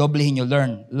 Doblehin nyo.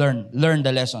 Learn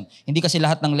the lesson. Hindi kasi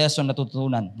lahat ng lesson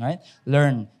natutunan. Right?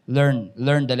 Learn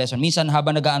the lesson. Minsan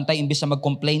habang nag-aantay, imbis na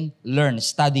mag-complain,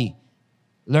 study.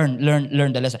 Learn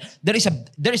the lesson. There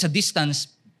is a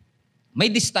distance, may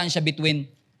distansya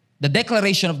between the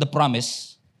declaration of the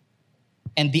promise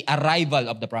and the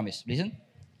arrival of the promise. Listen.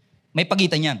 May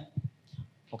pagitan yan.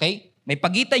 Okay? May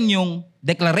pagitan yung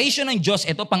declaration ng Diyos,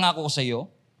 ito pangako ko sa iyo,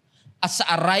 at sa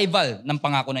arrival ng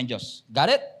pangako ng Diyos.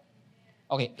 Got it?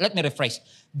 Okay, let me rephrase.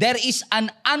 There is an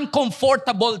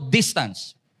uncomfortable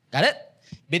distance. Got it?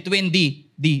 Between the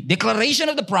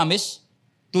declaration of the promise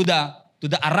to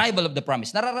the arrival of the promise.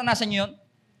 Nararanasan niyo yun?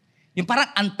 Yung parang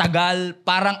antagal,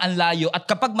 parang anlayo, at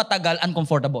kapag matagal,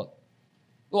 uncomfortable.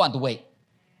 You want to wait.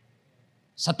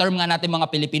 Sa term nga natin mga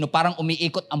Pilipino, parang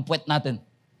umiikot ang puwet natin.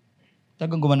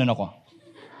 Talagang gumanon ako.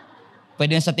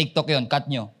 Pwede na sa TikTok yun, cut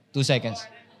nyo. 2 seconds.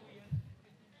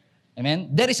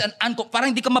 Amen? There is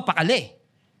parang hindi ka mapakali.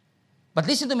 But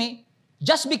listen to me,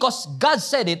 just because God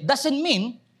said it, doesn't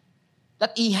mean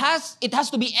that it has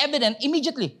to be evident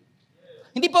immediately.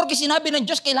 Hindi porke sinabi ng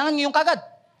Diyos, kailangan nyo yung kagad.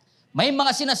 May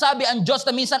mga sinasabi ang Diyos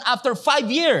na minsan after 5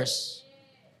 years.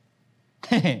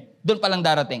 Doon pa lang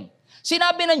darating.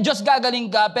 Sinabi ng Diyos gagaling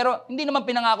ka, pero hindi naman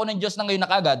pinangako ng Diyos na ngayon na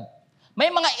kagad. May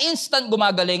mga instant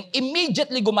gumagaling,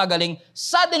 immediately gumagaling,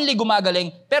 suddenly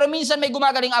gumagaling, pero minsan may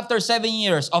gumagaling after 7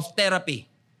 years of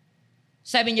therapy.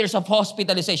 7 years of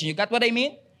hospitalization. You got what I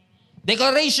mean?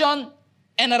 Declaration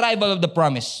and arrival of the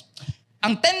promise.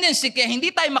 Ang tendency kaya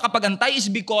hindi tayo makapag-antay is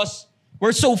because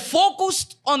we're so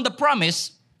focused on the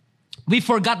promise, we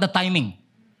forgot the timing.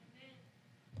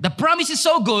 The promise is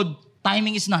so good,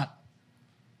 timing is not.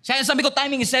 Kaya sabi ko,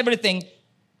 timing is everything.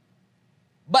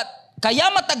 But kaya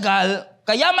matagal,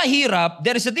 kaya mahirap,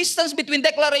 there is a distance between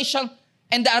declaration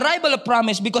and the arrival of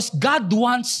promise because God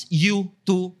wants you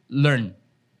to learn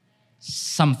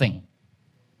something.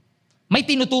 May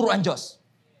tinuturo ang Diyos.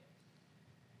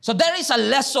 So there is a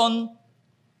lesson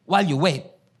while you wait.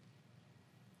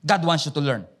 God wants you to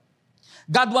learn.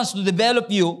 God wants to develop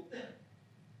you.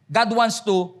 God wants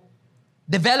to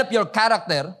develop your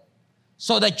character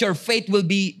so that your faith will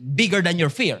be bigger than your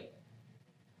fear.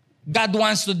 God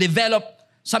wants to develop,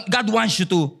 God wants you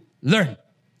to learn.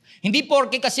 Hindi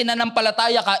porke kasi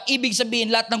nanampalataya ka, ibig sabihin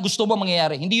lahat ng gusto mo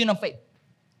mangyayari. Hindi yun ang faith.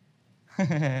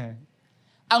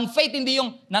 Ang faith hindi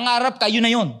yung nangarap ka, yun na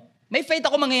yun. May faith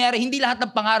ako mangyayari, hindi lahat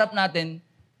ng pangarap natin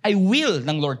ay will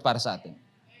ng Lord para sa atin.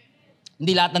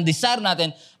 Hindi lahat ng desire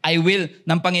natin ay will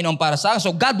ng Panginoon para sa akin.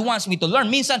 So God wants me to learn.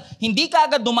 Minsan, hindi ka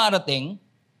agad dumarating,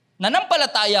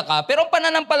 nanampalataya ka, pero ang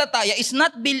pananampalataya is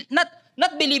not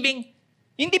believing,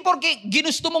 hindi porke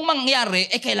ginusto mong mangyari,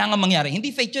 kailangan mangyari. Hindi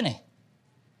faith yun eh.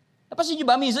 Napansin niyo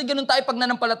ba, minsan ganun tayo pag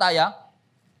nanampalataya,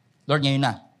 Lord, ngayon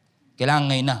na. Kailangan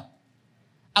ngayon na.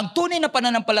 Ang tunay na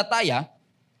pananampalataya,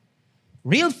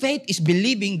 real faith is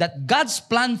believing that God's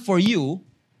plan for you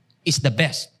is the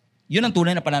best. Yun ang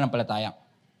tunay na pananampalataya.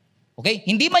 Okay?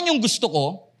 Hindi man yung gusto ko,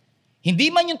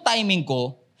 hindi man yung timing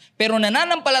ko, pero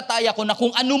nananampalataya ko na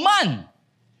kung anuman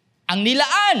ang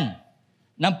nilaan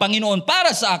ng Panginoon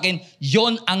para sa akin,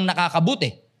 yon ang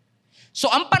nakakabuti.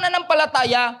 So ang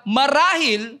pananampalataya,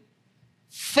 marahil,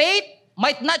 faith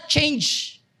might not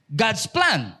change God's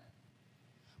plan,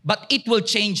 but it will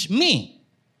change me.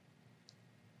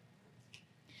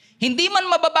 Hindi man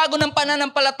mababago ng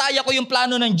pananampalataya ko yung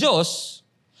plano ng Diyos,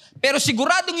 pero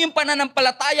siguradong yung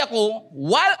pananampalataya ko,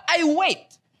 while I wait,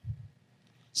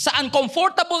 sa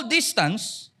uncomfortable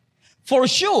distance, for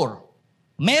sure,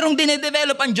 merong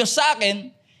dinedevelop ang Diyos sa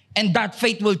akin, and that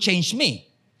faith will change me.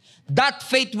 That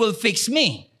faith will fix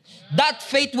me. That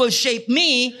faith will shape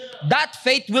me. That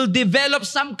faith will develop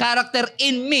some character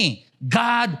in me.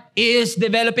 God is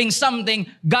developing something.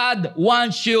 God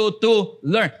wants you to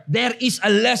learn. There is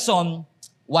a lesson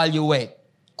while you wait.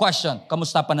 Question,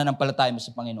 kamusta pananampalataya mo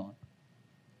sa Panginoon?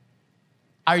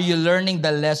 Are you learning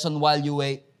the lesson while you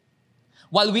wait?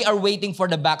 While we are waiting for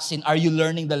the vaccine, are you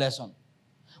learning the lesson?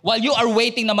 While you are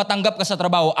waiting na matanggap ka sa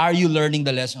trabaho, are you learning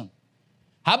the lesson?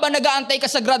 Habang nag-aantay ka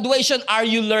sa graduation, are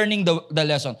you learning the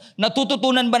lesson?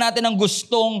 Natututunan ba natin ang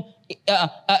gustong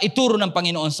ituro ng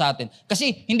Panginoon sa atin?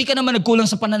 Kasi hindi ka naman nagkulang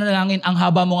sa pananalangin. Ang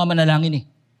haba mo nga manalangin eh.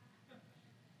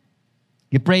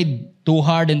 You prayed too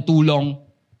hard and too long,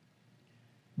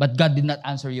 but God did not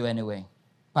answer you anyway.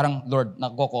 Parang, Lord,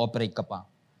 nagko-cooperate ka pa.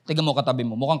 Tingnan mo katabi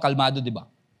mo. Mukhang kalmado, di ba?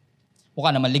 Mukha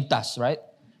naman ligtas, right?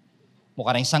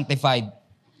 Mukha rin sanctified.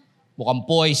 Mukhang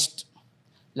poised.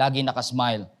 Lagi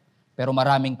nakasmile. Pero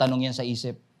maraming tanong yan sa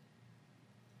isip.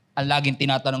 Ang laging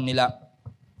tinatanong nila,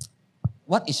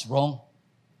 what is wrong?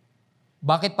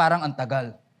 Bakit parang ang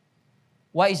tagal?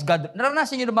 Why is God...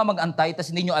 Naranasan nyo na ba mag-antay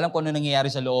tapos hindi nyo alam kung ano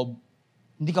nangyayari sa loob?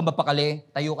 Hindi ka ba pakali?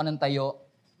 Tayo ka ng tayo?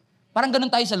 Parang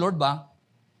ganun tayo sa Lord ba?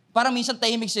 Parang minsan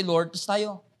tahimik si Lord, tapos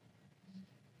tayo.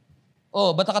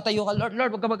 Oh, ba't nakatayo ka? Lord,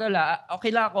 wag ka mag-ala.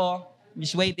 Okay lang ako. I'm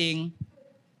just waiting.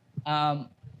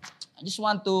 I just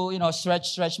want to,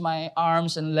 stretch my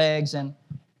arms and legs.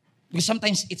 Because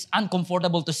sometimes it's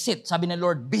uncomfortable to sit. Sabi ni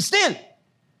Lord, be still!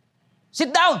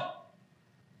 Sit down!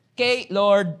 Okay,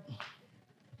 Lord.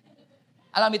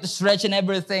 Allow me to stretch and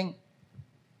everything.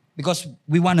 Because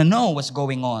we want to know what's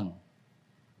going on.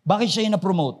 Bakit siya yung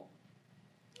na-promote?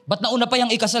 Ba't nauna pa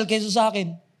yung ikasal kaysa sa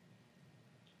akin?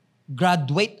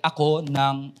 Graduate ako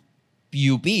ng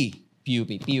PUP.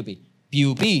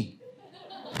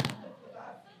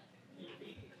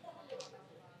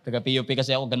 Taga-PUP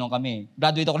kasi ako, ganun kami.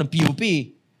 Graduate ako ng PUP.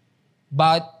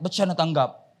 Ba't siya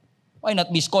natanggap? Why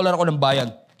not me? Scholar ako ng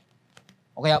bayan.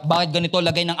 O kaya, bakit ganito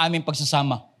lagay ng aming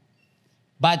pagsasama?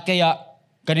 Bakit kaya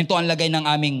ganito ang lagay ng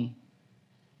aming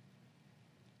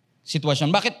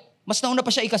sitwasyon? Bakit mas nauna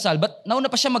pa siya ikasal? Ba't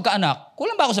nauna pa siya magkaanak?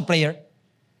 Kulang ba ako sa prayer?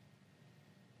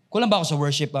 Kulang ba ako sa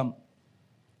worship?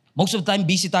 Most of the time,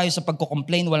 busy tayo sa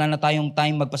pagko-complain. Wala na tayong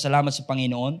time magpasalamat sa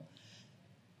Panginoon.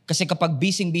 Kasi kapag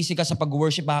busy ka sa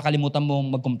pag-worship, makakalimutan mo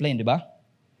mag-complain, di ba?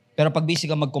 Pero pag busy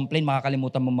ka mag-complain,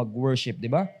 makakalimutan mo mag-worship,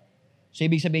 di ba? So,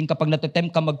 ibig sabihin, kapag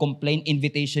natatempt ka mag-complain,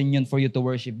 invitation yun for you to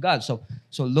worship God. So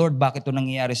Lord, bakit ito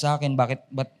nangyayari sa akin?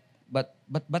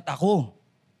 Ba't ako?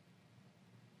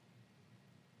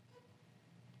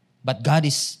 But God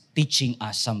is teaching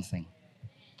us something.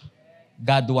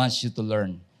 God wants you to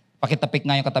learn. Pakitapik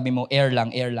nga yung katabi mo, air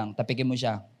lang. Tapikin mo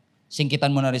siya.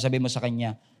 Singkitan mo na rin, sabi mo sa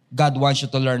kanya, God wants you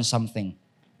to learn something.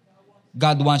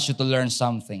 God wants you to learn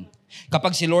something.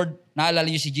 Kapag si Lord,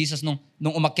 naalala niyo si Jesus nung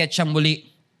umakyat siyang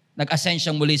muli, nag-ascend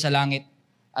siyang muli sa langit.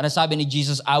 Ano sabi ni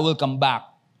Jesus, I will come back.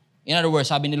 In other words,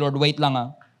 sabi ni Lord, wait lang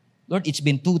ha. Lord, it's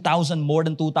been more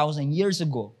than 2,000 years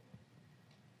ago.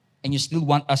 And you still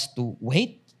want us to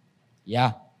wait?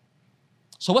 Yeah.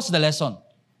 So what's the lesson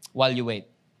while you wait?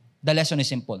 The lesson is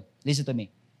simple. Listen to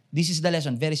me. This is the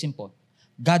lesson, very simple.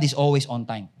 God is always on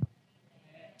time.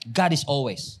 God is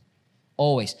always.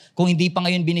 Always. Kung hindi pa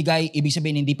ngayon binigay, ibig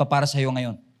sabihin hindi pa para sa'yo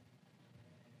ngayon.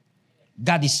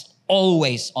 God is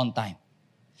always on time.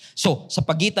 So, sa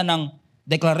pagitan ng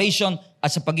declaration at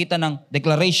sa pagitan ng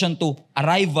declaration to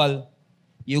arrival,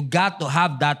 you got to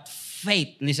have that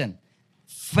faith. Listen.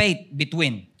 Faith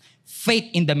between. Faith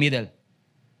in the middle.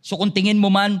 So kung tingin mo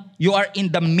man, you are in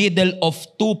the middle of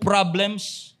two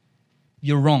problems,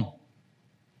 you're wrong.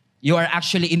 You are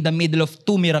actually in the middle of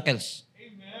two miracles.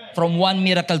 Amen. From one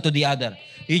miracle to the other.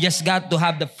 You just got to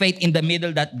have the faith in the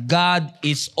middle that God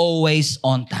is always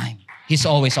on time. He's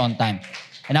always on time.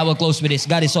 And I will close with this.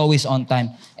 God is always on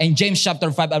time. And James chapter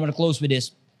 5, I'm going to close with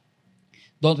this.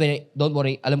 Don't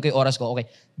worry. Alam ko yung oras ko. Okay.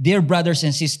 Dear brothers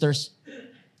and sisters,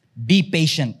 be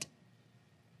patient.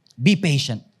 Be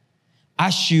patient.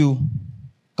 Be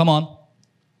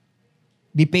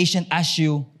patient as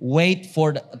you wait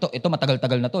for ito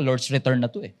matagal-tagal na to, Lord's return na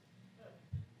to eh.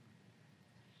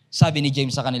 Sabi ni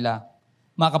James sa kanila,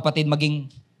 mga kapatid,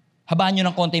 habaan nyo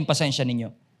ng konti yung pasensya ninyo.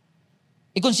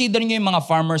 I-consider nyo yung mga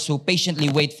farmers who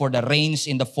patiently wait for the rains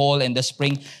in the fall and the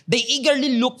spring. They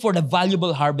eagerly look for the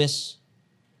valuable harvest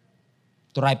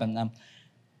to ripen them.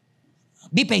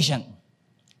 Be patient.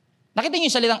 Nakita nyo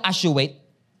yung salitang as you wait?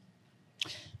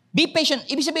 Be patient.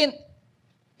 Ibig sabihin,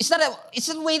 it's not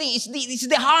waiting. It's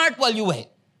the heart while you wait.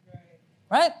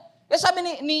 Right? Kaya sabi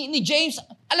ni James,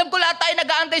 alam ko lahat tayo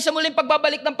nag-aantay sa muling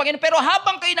pagbabalik ng Panginoon, pero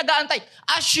habang kayo nag-aantay,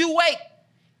 as you wait,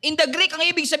 in the Greek, ang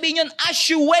ibig sabihin yun, as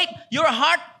you wait, your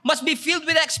heart must be filled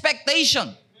with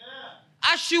expectation.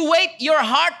 As you wait, your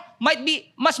heart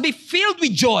must be filled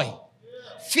with joy.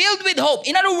 Filled with hope.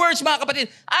 In other words, mga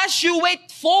kapatid, as you wait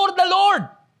for the Lord,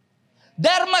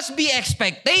 there must be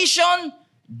expectation,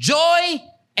 joy,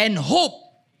 and hope.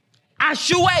 As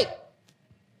you wait.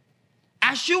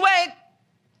 As you wait,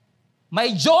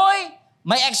 may joy,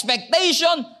 may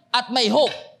expectation, at may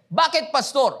hope. Bakit,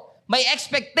 Pastor? May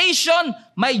expectation,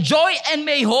 may joy, and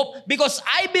may hope because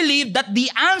I believe that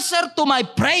the answer to my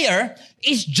prayer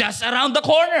is just around the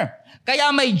corner.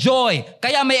 Kaya may joy,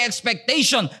 kaya may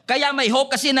expectation, kaya may hope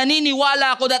kasi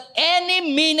naniniwala ako that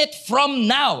any minute from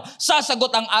now, sasagot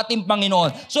ang ating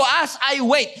Panginoon. So as I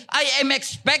wait, I am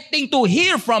expecting to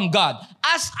hear from God.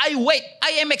 As I wait,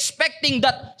 I am expecting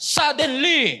that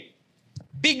suddenly,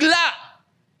 bigla,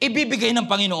 ibibigay ng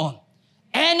Panginoon.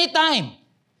 Anytime,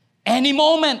 any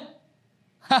moment.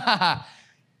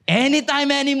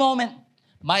 Anytime, any moment.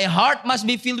 My heart must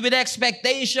be filled with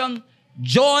expectation,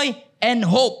 joy, and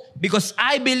hope. Because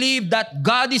I believe that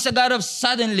God is a God of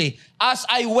suddenly. As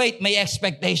I wait, may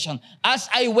expectation.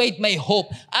 As I wait, may hope.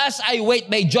 As I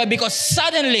wait, may joy. Because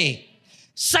suddenly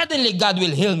God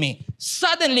will heal me.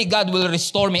 Suddenly God will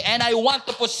restore me. And I want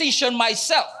to position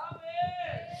myself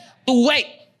to wait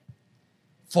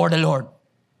for the Lord.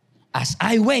 As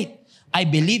I wait, I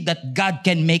believe that God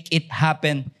can make it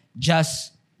happen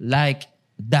just like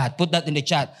that. Put that in the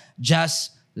chat.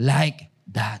 Just like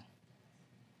that.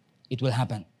 It will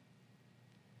happen.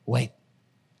 Wait.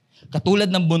 Katulad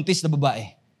ng buntis na babae,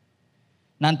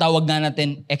 na ang tawag nga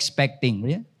natin expecting.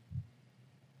 Yeah?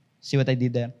 See what I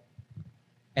did there?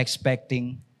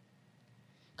 Expecting.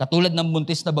 Katulad ng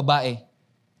buntis na babae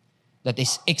that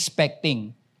is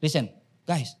expecting. Listen,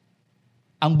 guys,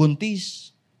 ang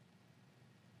buntis,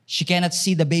 she cannot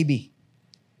see the baby.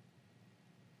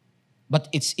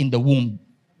 But it's in the womb.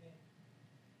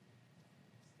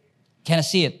 Cannot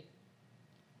see it.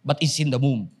 But it's in the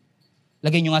womb.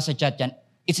 Lagay nyo nga sa chat yan,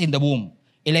 it's in the womb.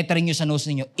 I-lettering nyo sa nose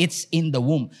ninyo, it's in the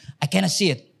womb. I cannot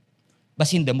see it, but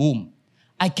it's in the womb.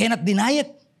 I cannot deny it,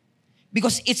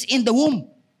 because it's in the womb.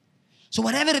 So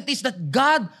whatever it is that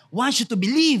God wants you to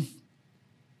believe.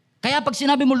 Kaya pag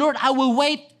sinabi mo, Lord, I will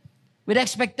wait with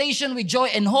expectation, with joy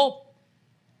and hope.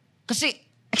 Kasi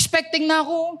expecting na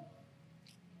ako.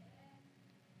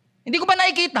 Hindi ko pa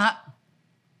nakikita.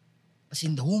 It's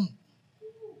in the womb.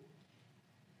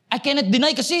 I cannot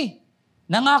deny kasi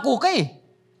nangako ka eh.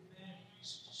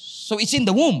 So it's in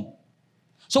the womb.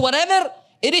 So whatever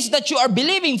it is that you are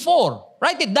believing for,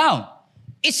 write it down.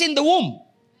 It's in the womb.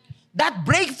 That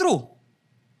breakthrough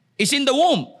is in the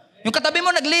womb. Yung katabi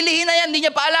mo, naglilihi na yan, hindi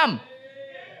niya pa alam.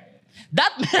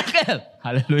 That miracle.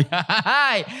 Hallelujah.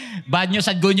 Bad news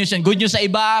at good news yan. Good news sa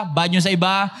iba, bad news sa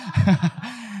iba.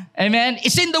 Amen.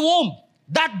 It's in the womb.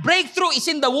 That breakthrough is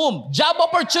in the womb. Job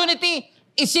opportunity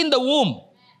is in the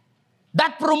womb.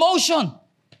 That promotion,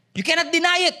 you cannot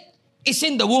deny it, is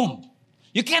in the womb.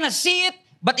 You cannot see it,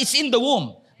 but it's in the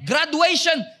womb.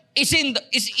 Graduation is in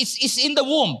the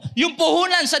womb. Yung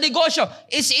puhunan sa negosyo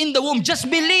is in the womb. Just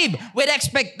believe with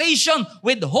expectation,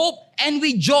 with hope, and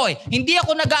with joy. Hindi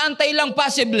ako nag-aantay lang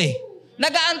passively.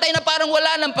 Nag-aantay na parang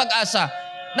wala ng pag-asa.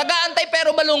 Nag-aantay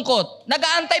pero malungkot.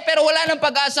 Nag-aantay pero wala ng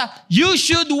pag-asa. You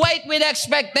should wait with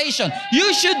expectation.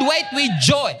 You should wait with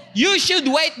joy. You should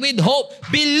wait with hope.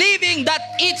 Believing that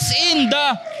it's in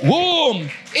the womb.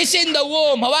 It's in the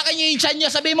womb. Hawakan niyo yung tiyan niyo.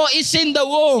 Sabi mo, it's in the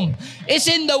womb. It's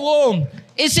in the womb.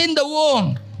 It's in the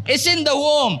womb. It's in the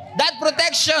womb. That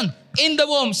protection in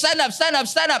the womb. Stand up, stand up,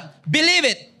 stand up. Believe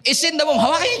it. It's in the womb.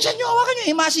 Hawakan niyo yung tiyan niyo. Hawakan niyo.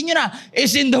 Himasin niyo na.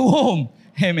 It's in the womb.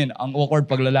 Amen. Ang awkward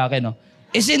pag lalaki, no?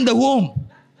 It's in the womb.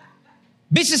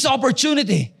 Business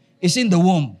opportunity is in the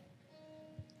womb.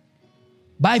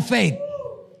 By faith,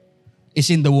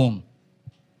 it's in the womb.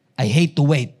 I hate to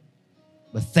wait,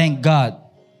 but thank God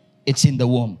it's in the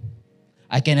womb.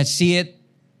 I cannot see it.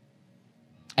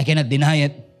 I cannot deny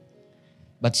it,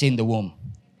 but it's in the womb.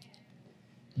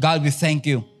 God, we thank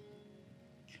you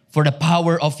for the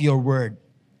power of your word.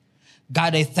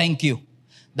 God, I thank you.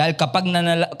 Dahil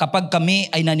kapag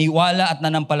kami ay naniwala at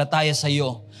nanampalataya sa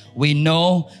iyo, we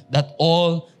know that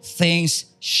all things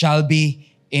shall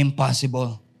be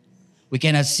impossible. We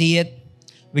cannot see it.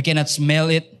 We cannot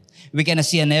smell it. We cannot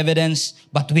see an evidence,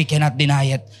 but we cannot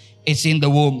deny it. It's in the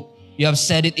womb. You have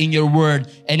said it in your word,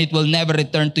 and it will never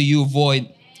return to you void.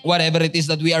 Whatever it is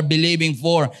that we are believing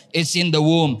for, it's in the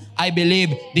womb. I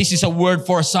believe this is a word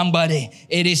for somebody.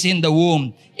 It is in the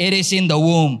womb. It is in the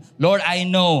womb. Lord, I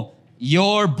know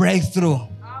your breakthrough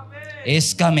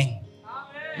is coming.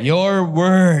 Your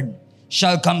word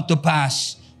shall come to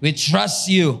pass. We trust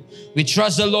you. We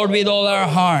trust the Lord with all our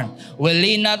heart. We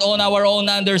lean not on our own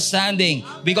understanding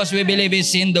because we believe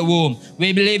it's in the womb.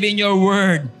 We believe in your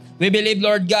word. We believe,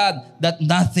 Lord God, that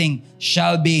nothing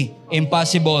shall be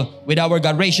impossible with our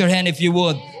God. Raise your hand if you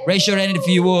would. Raise your hand if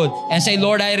you would. And say,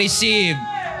 Lord, I receive.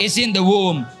 It's in the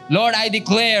womb. Lord, I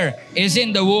declare, it's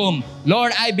in the womb.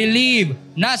 Lord, I believe,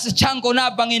 nasa tiyan ko na,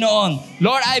 Panginoon.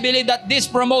 Lord, I believe that this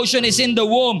promotion is in the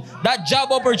womb. That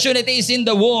job opportunity is in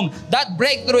the womb. That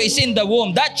breakthrough is in the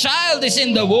womb. That child is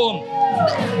in the womb.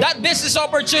 That business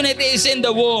opportunity is in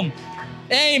the womb.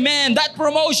 Amen. That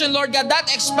promotion, Lord God,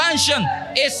 that expansion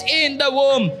is in the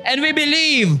womb. And we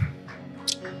believe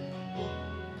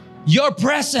your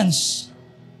presence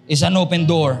is an open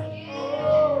door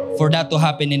for that to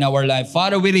happen in our life.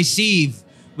 Father, we receive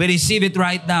it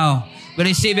right now. We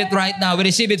receive it right now. We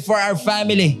receive it for our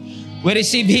family. We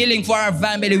receive healing for our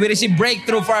family. We receive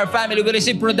breakthrough for our family. We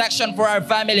receive protection for our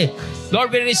family.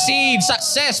 Lord, we receive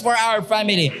success for our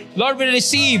family. Lord, we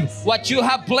receive what you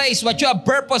have placed, what you have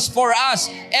purposed for us.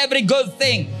 Every good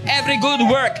thing, every good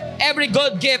work, every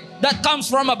good gift that comes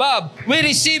from above. We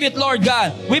receive it, Lord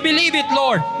God. We believe it,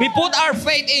 Lord. We put our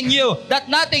faith in you that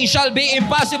nothing shall be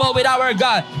impossible with our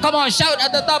God. Come on, shout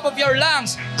at the top of your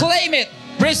lungs. Claim it.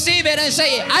 Receive it and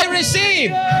say, I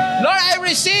receive. Lord, I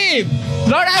receive.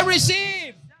 Lord, I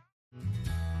receive.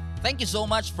 Thank you so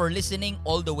much for listening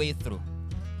all the way through.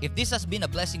 If this has been a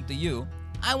blessing to you,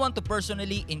 I want to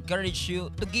personally encourage you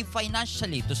to give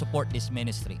financially to support this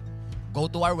ministry. Go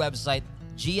to our website,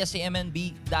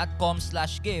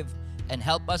 gsamnb.com/give and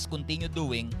help us continue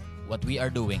doing what we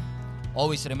are doing.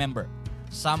 Always remember,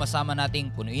 sama-sama nating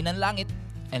punuin ang langit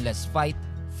and let's fight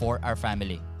for our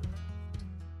family.